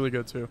weapon's actually really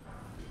good too. You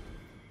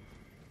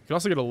can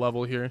also get a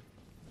level here.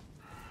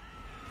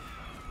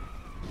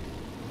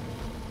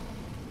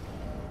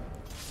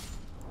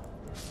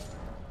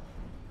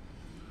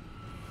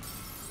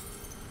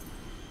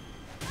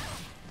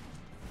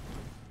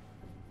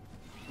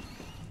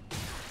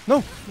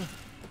 No.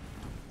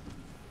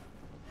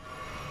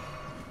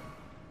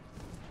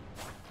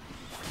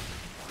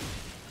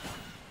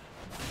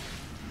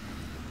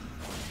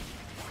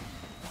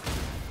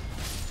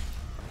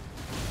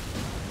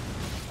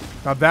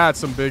 Now that's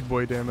some big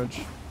boy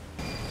damage.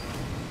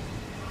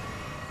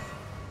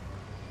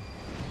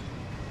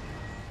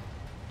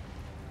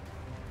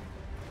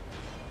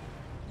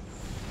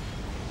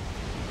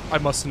 I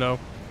must know.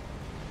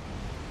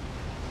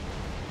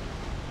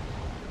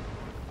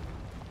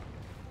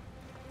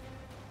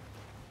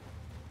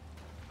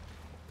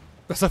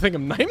 That's a thing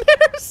of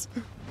nightmares?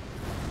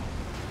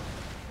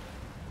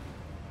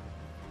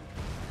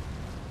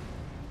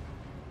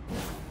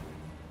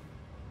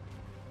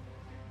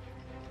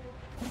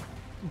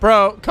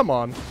 Bro, come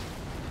on.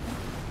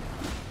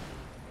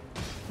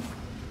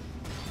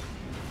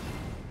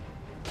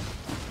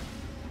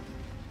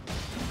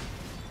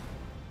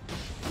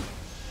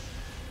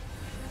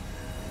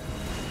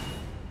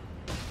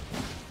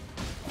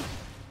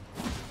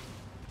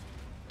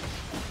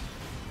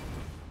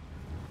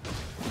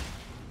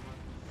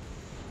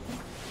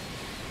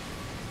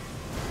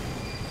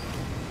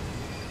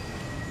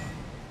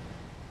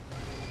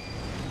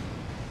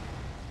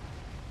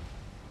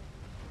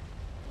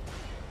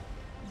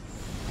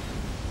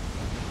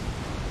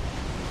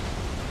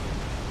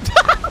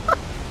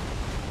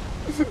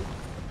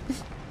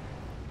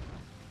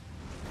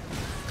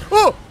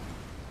 Oh!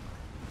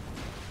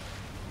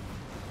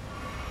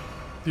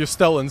 The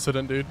Estelle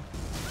incident, dude.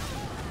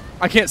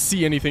 I can't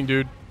see anything,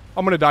 dude.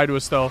 I'm gonna die to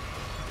Estelle.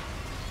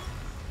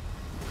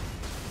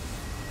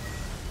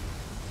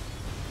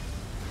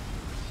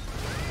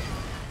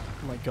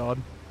 Oh my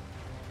god.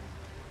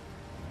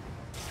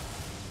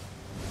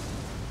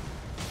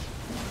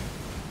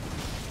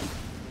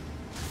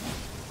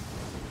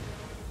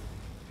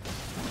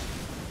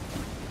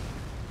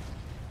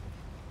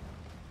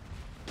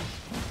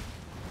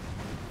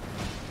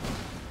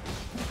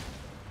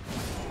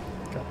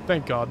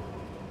 Thank God.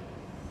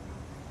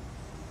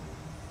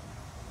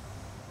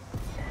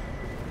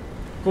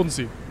 Golden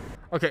Seed.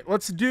 Okay,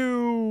 let's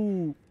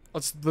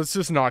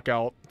just knock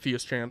out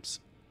Theus champs.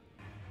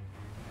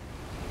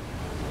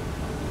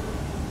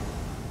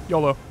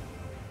 YOLO.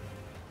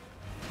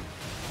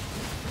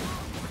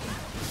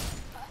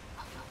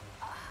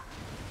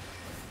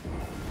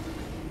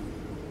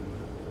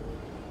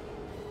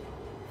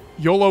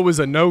 YOLO is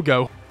a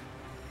no-go.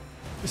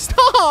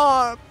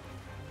 Stop!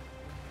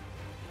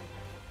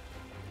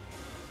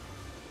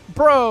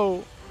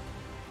 Bro!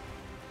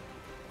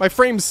 My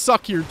frames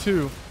suck here,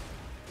 too.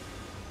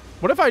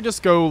 What if I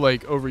just go,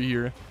 like, over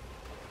here?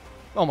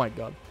 Oh my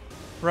god.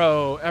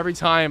 Bro, every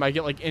time I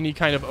get, like, any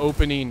kind of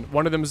opening,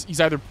 one of them is, he's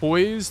either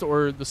poised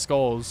or the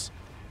skulls.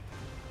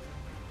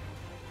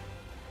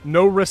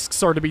 No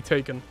risks are to be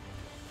taken.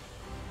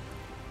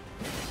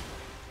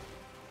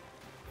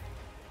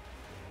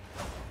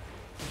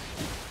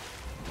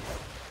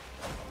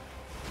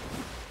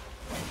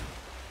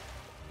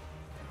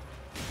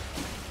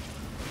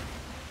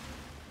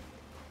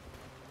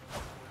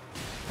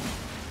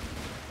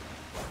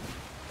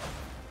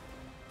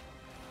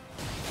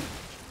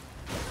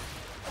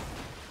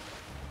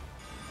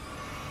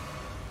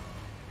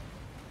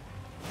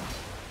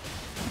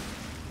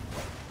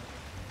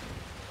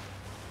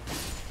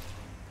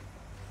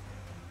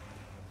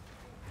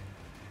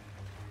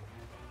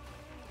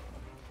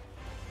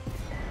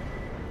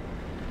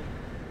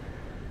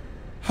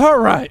 All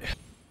right.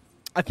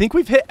 I think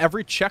we've hit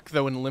every check,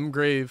 though, in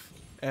Limgrave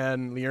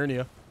and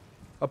Liurnia.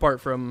 Apart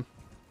from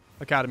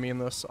Academy in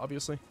this,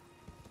 obviously.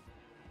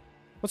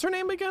 What's her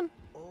name again?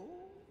 Oh,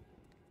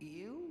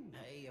 you?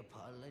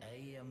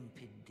 I am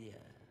Pidia.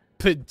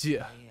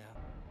 Pidia.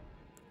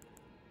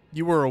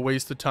 You were a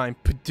waste of time.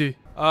 Pidia.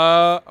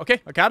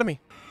 Okay, Academy.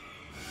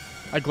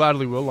 I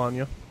gladly will on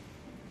you.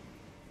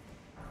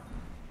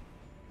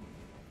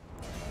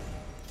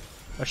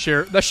 That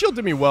shield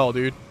did me well,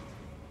 dude.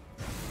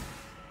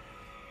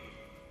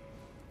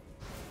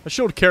 That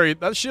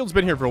shield's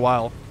been here for a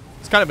while.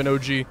 It's kind of an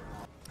OG.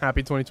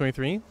 Happy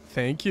 2023.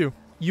 Thank you.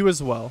 You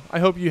as well. I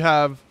hope you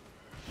have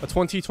a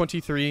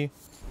 2023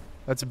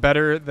 that's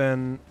better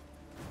than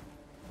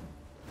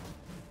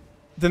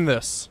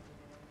this.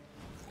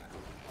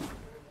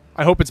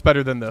 I hope it's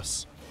better than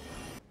this.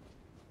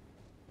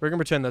 We're gonna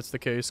pretend that's the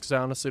case, because I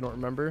honestly don't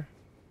remember.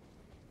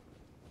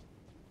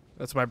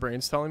 That's my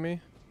brain's telling me.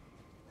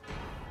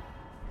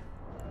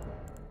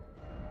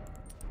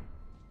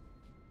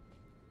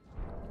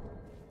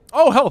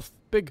 Oh, health.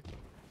 Big.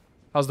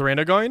 How's the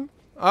rando going?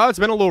 It's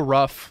been a little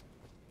rough.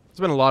 It's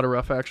been a lot of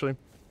rough, actually.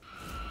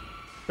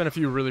 been a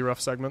few really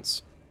rough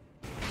segments.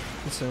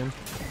 Insane.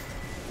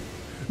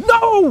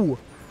 No!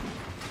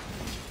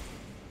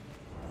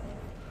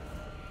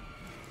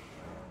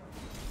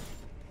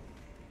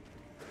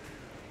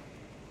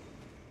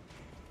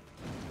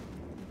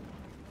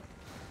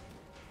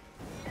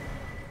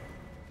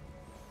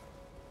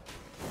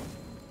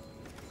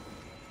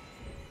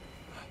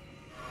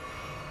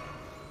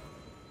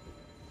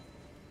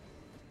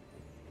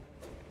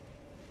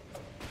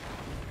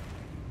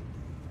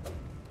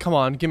 Come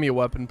on, give me a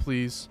weapon,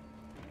 please.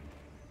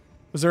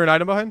 Was there an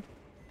item behind?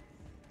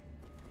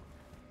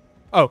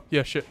 Oh,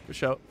 yeah, shit. Good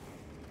shout.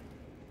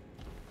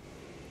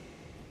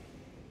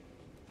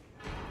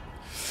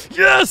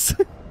 Yes!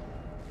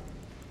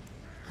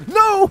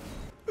 No!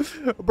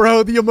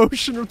 Bro, the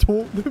emotional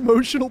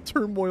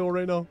turmoil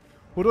right now.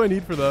 What do I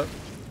need for that?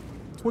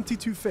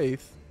 22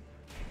 faith.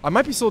 I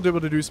might be still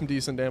able to do some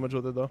decent damage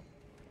with it, though.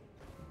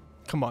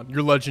 Come on,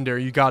 you're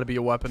legendary. You gotta be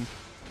a weapon.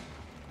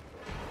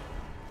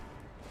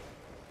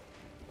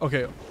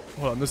 Okay,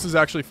 hold on. This is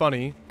actually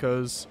funny,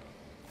 because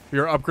we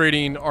are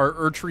upgrading our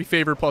Urtry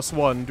Favor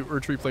 +1 to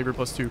Urtry Flavor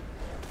 +2.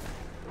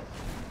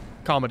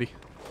 Comedy.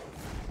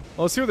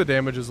 Well, let's see what the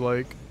damage is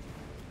like.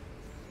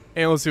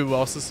 And let's see who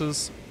else this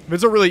is. If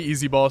it's a really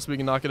easy boss, we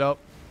can knock it out.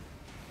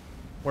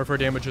 Or if our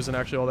damage isn't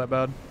actually all that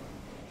bad.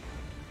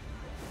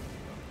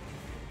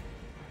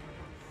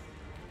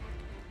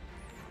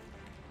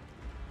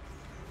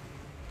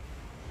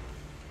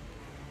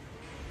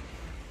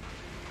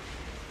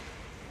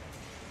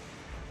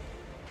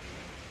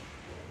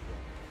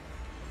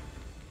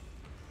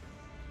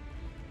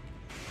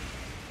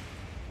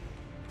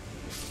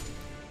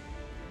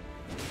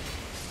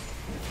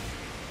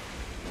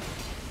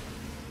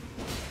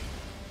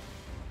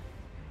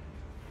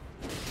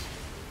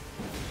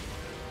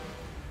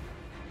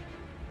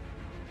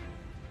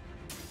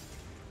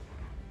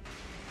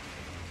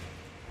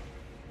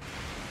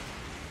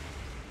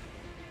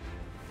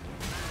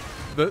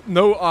 The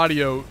no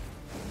audio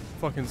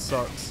fucking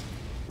sucks.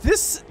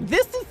 This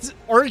is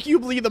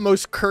arguably the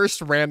most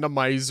cursed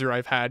randomizer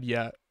I've had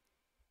yet.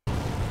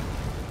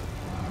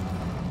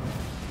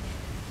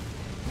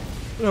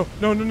 No.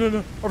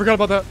 I forgot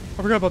about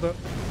that.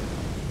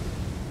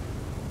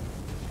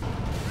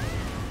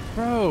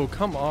 Bro,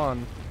 come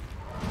on.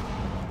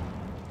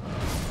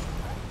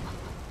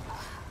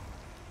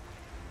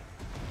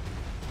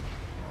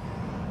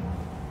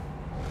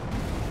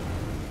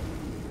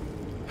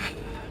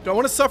 Do I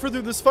want to suffer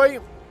through this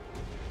fight?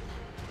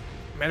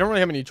 Man, I don't really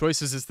have any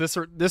choices. Is this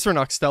or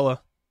Noxtella?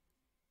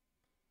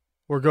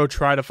 Or go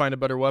try to find a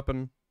better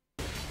weapon.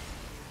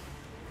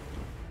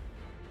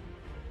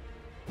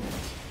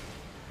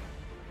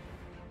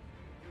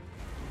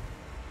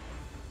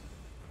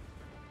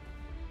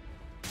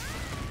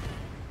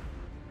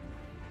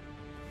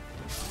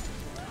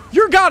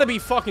 You're gotta be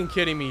fucking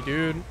kidding me,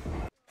 dude.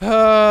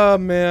 Ah,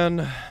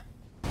 man.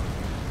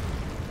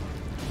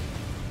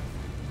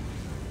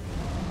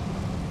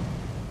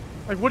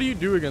 Like, what do you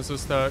do against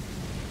this tech?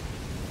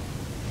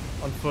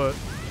 On foot.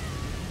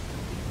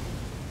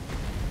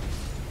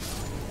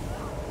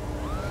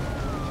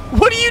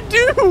 What do you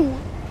do?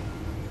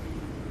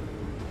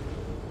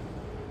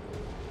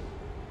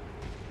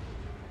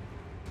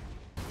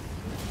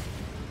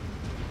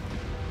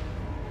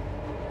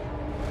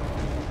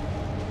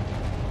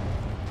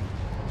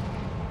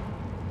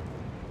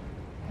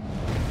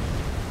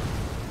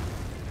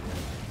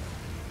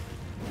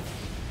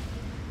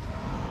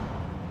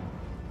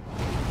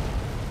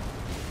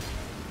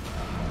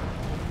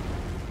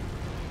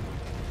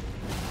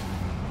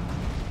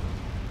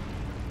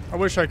 I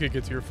wish I could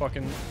get to your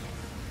fucking...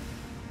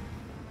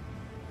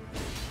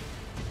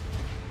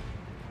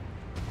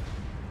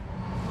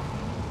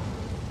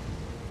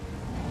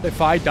 If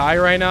I die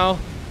right now...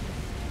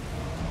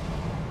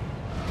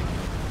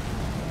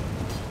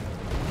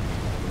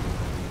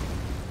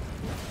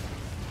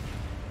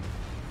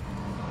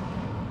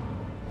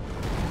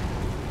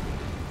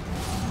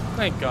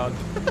 Thank God.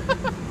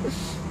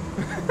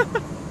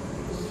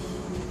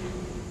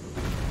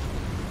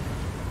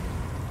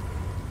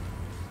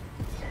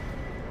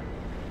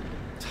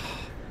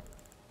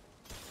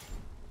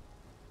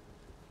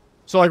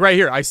 So, like, right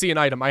here, I see an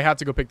item. I have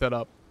to go pick that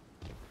up.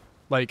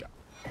 Like...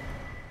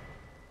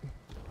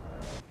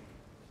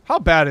 How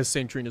bad is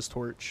St. Trina's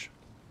torch?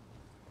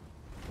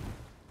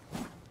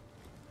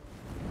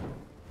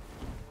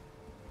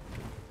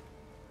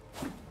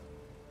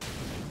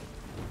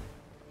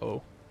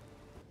 Oh.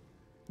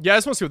 Yeah, I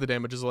just want to see what the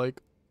damage is like.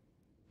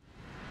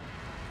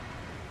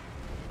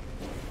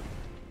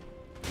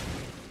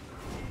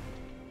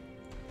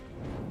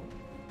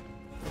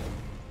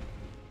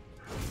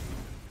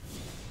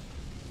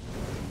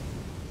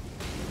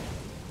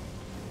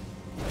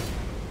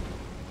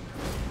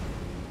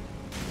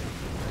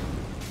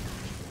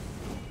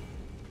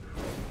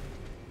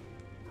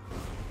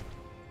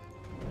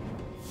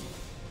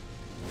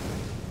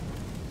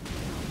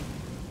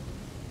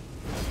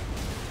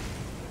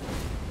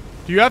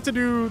 Do you have to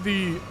do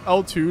the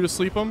L2 to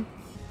sleep him?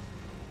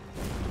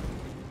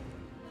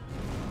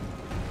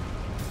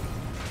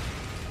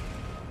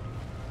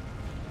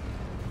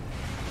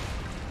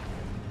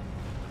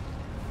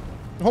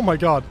 Oh my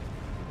god.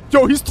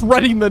 Yo, he's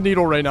threading the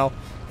needle right now.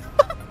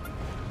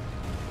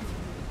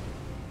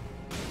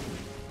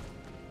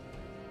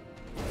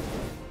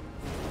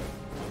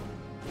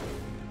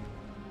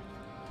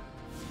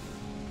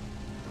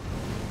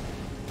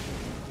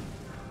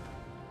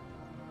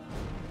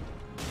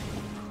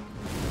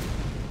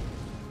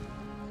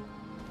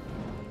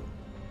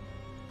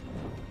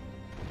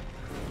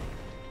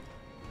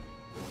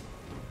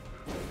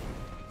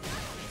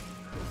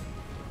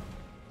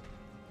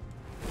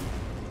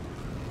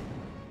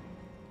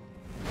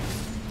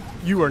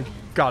 You are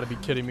gotta be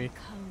kidding me.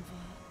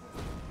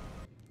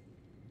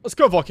 Let's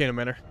go Volcano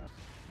Manor.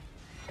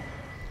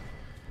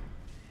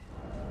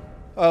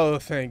 Oh,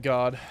 thank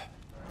God.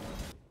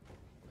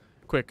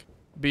 Quick.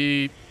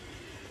 Be...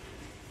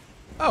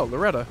 Oh,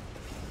 Loretta.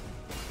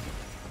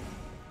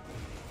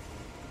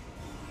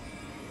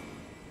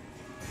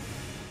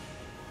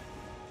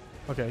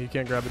 Okay, you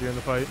can't grab it during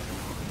the fight.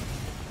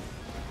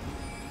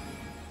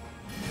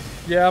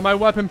 Yeah, my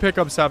weapon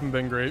pickups haven't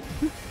been great.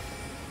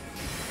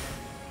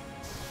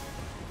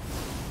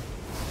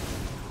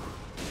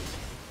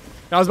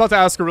 I was about to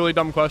ask a really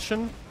dumb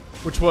question,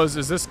 which was,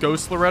 is this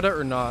Ghost Loretta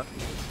or not?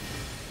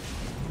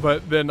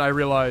 But then I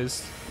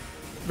realized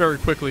very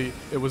quickly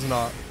it was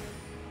not.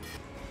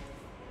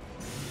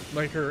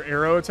 Like her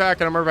arrow attack, I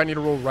don't remember if I need to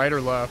roll right or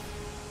left.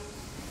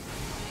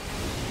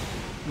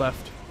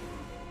 Left.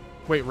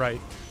 Wait, right.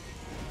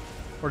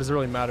 Or does it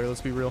really matter?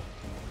 Let's be real.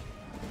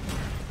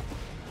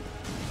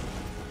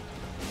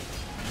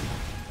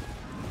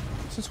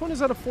 Since when is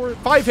that a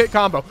 5-hit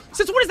combo?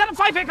 Since when is that a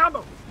 5-hit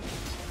combo?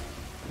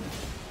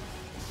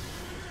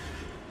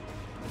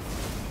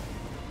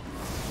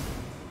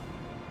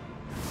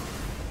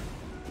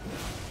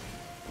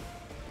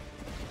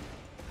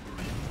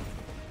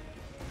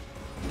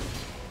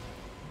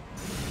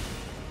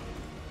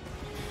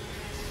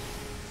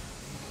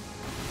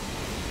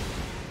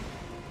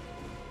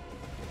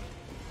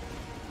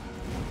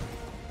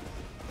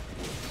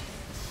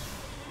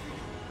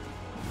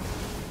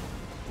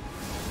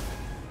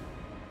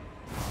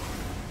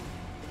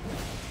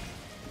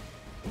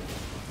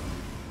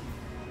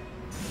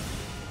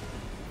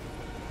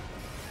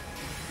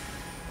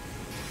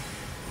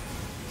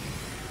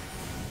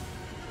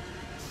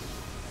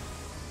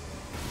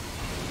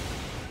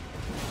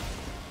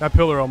 That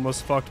pillar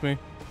almost fucked me.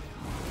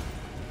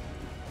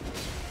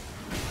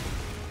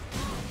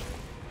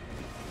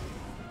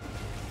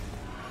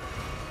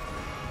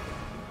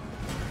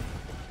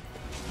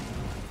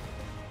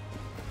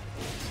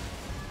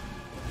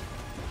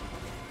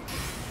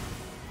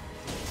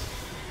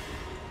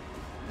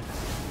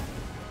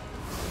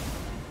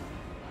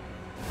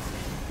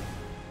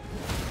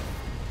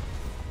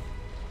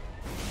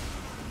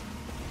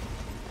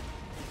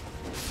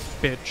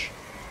 Bitch.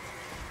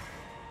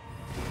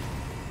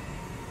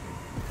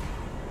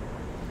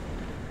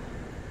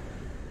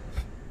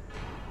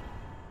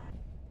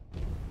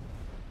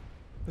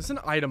 There's an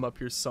item up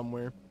here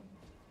somewhere.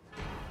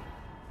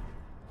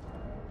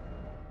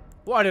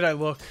 Why did I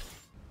look?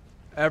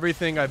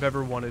 Everything I've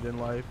ever wanted in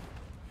life.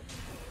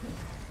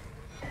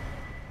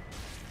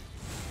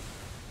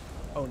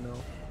 Oh no.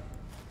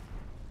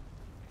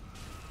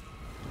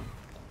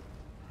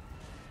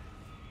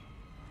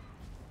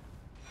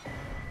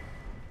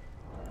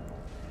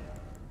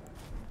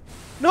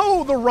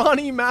 No, the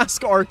Ronnie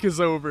mask arc is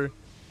over.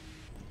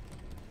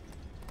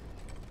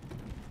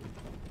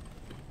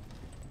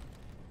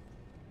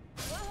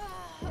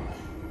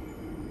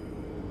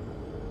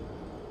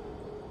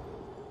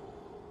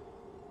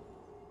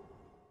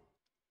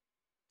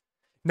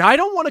 Now, I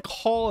don't want to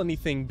call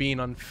anything being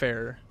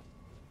unfair,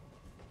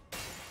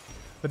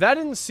 but that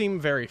didn't seem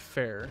very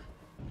fair.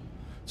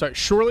 Sorry,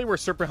 surely where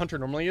Serpent Hunter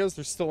normally is,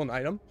 there's still an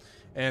item,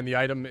 and the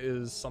item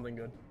is something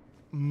good.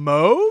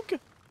 Moog?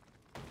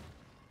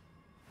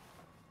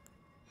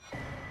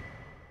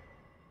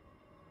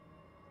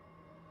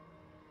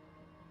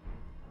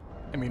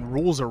 I mean,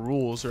 rules are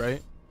rules,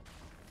 right?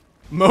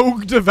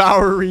 Moog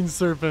Devouring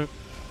Serpent.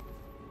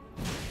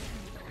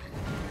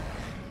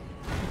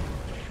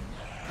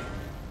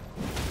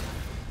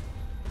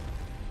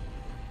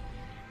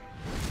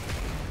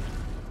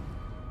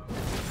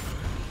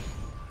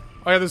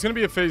 Oh yeah, there's gonna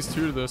be a phase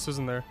 2 to this,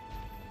 isn't there?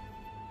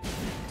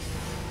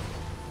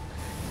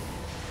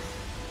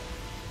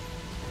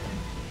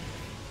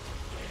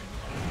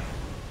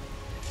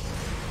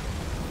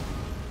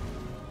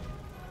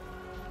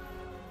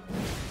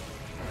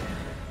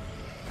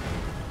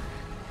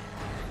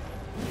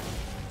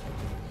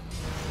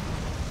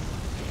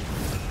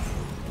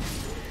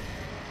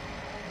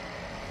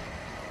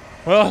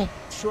 Well,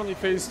 surely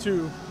phase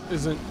 2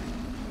 isn't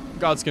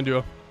God's can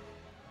do.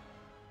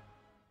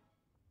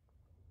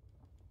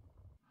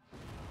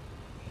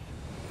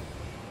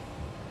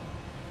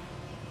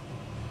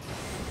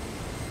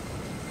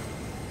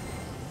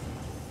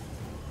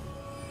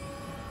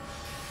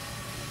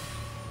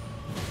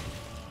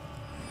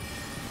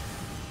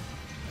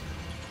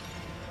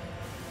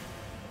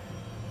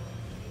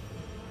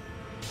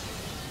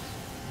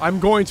 I'm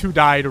going to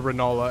die to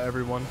Rinola,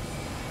 everyone.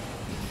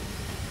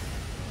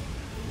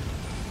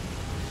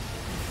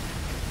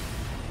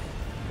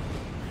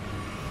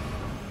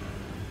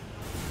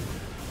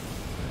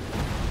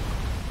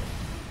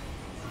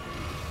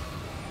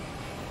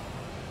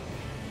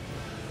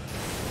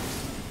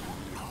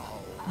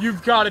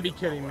 You've got to be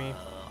kidding me.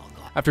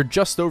 After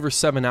just over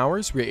 7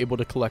 hours, we are able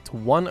to collect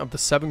one of the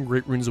 7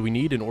 great runes we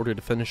need in order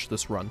to finish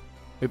this run.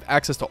 We have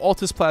access to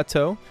Altus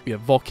Plateau, we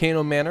have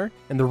Volcano Manor,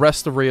 and the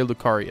rest of Raya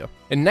Lucaria.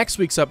 In next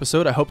week's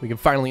episode, I hope we can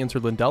finally enter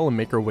Lindell and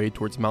make our way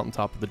towards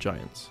Mountaintop of the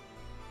Giants.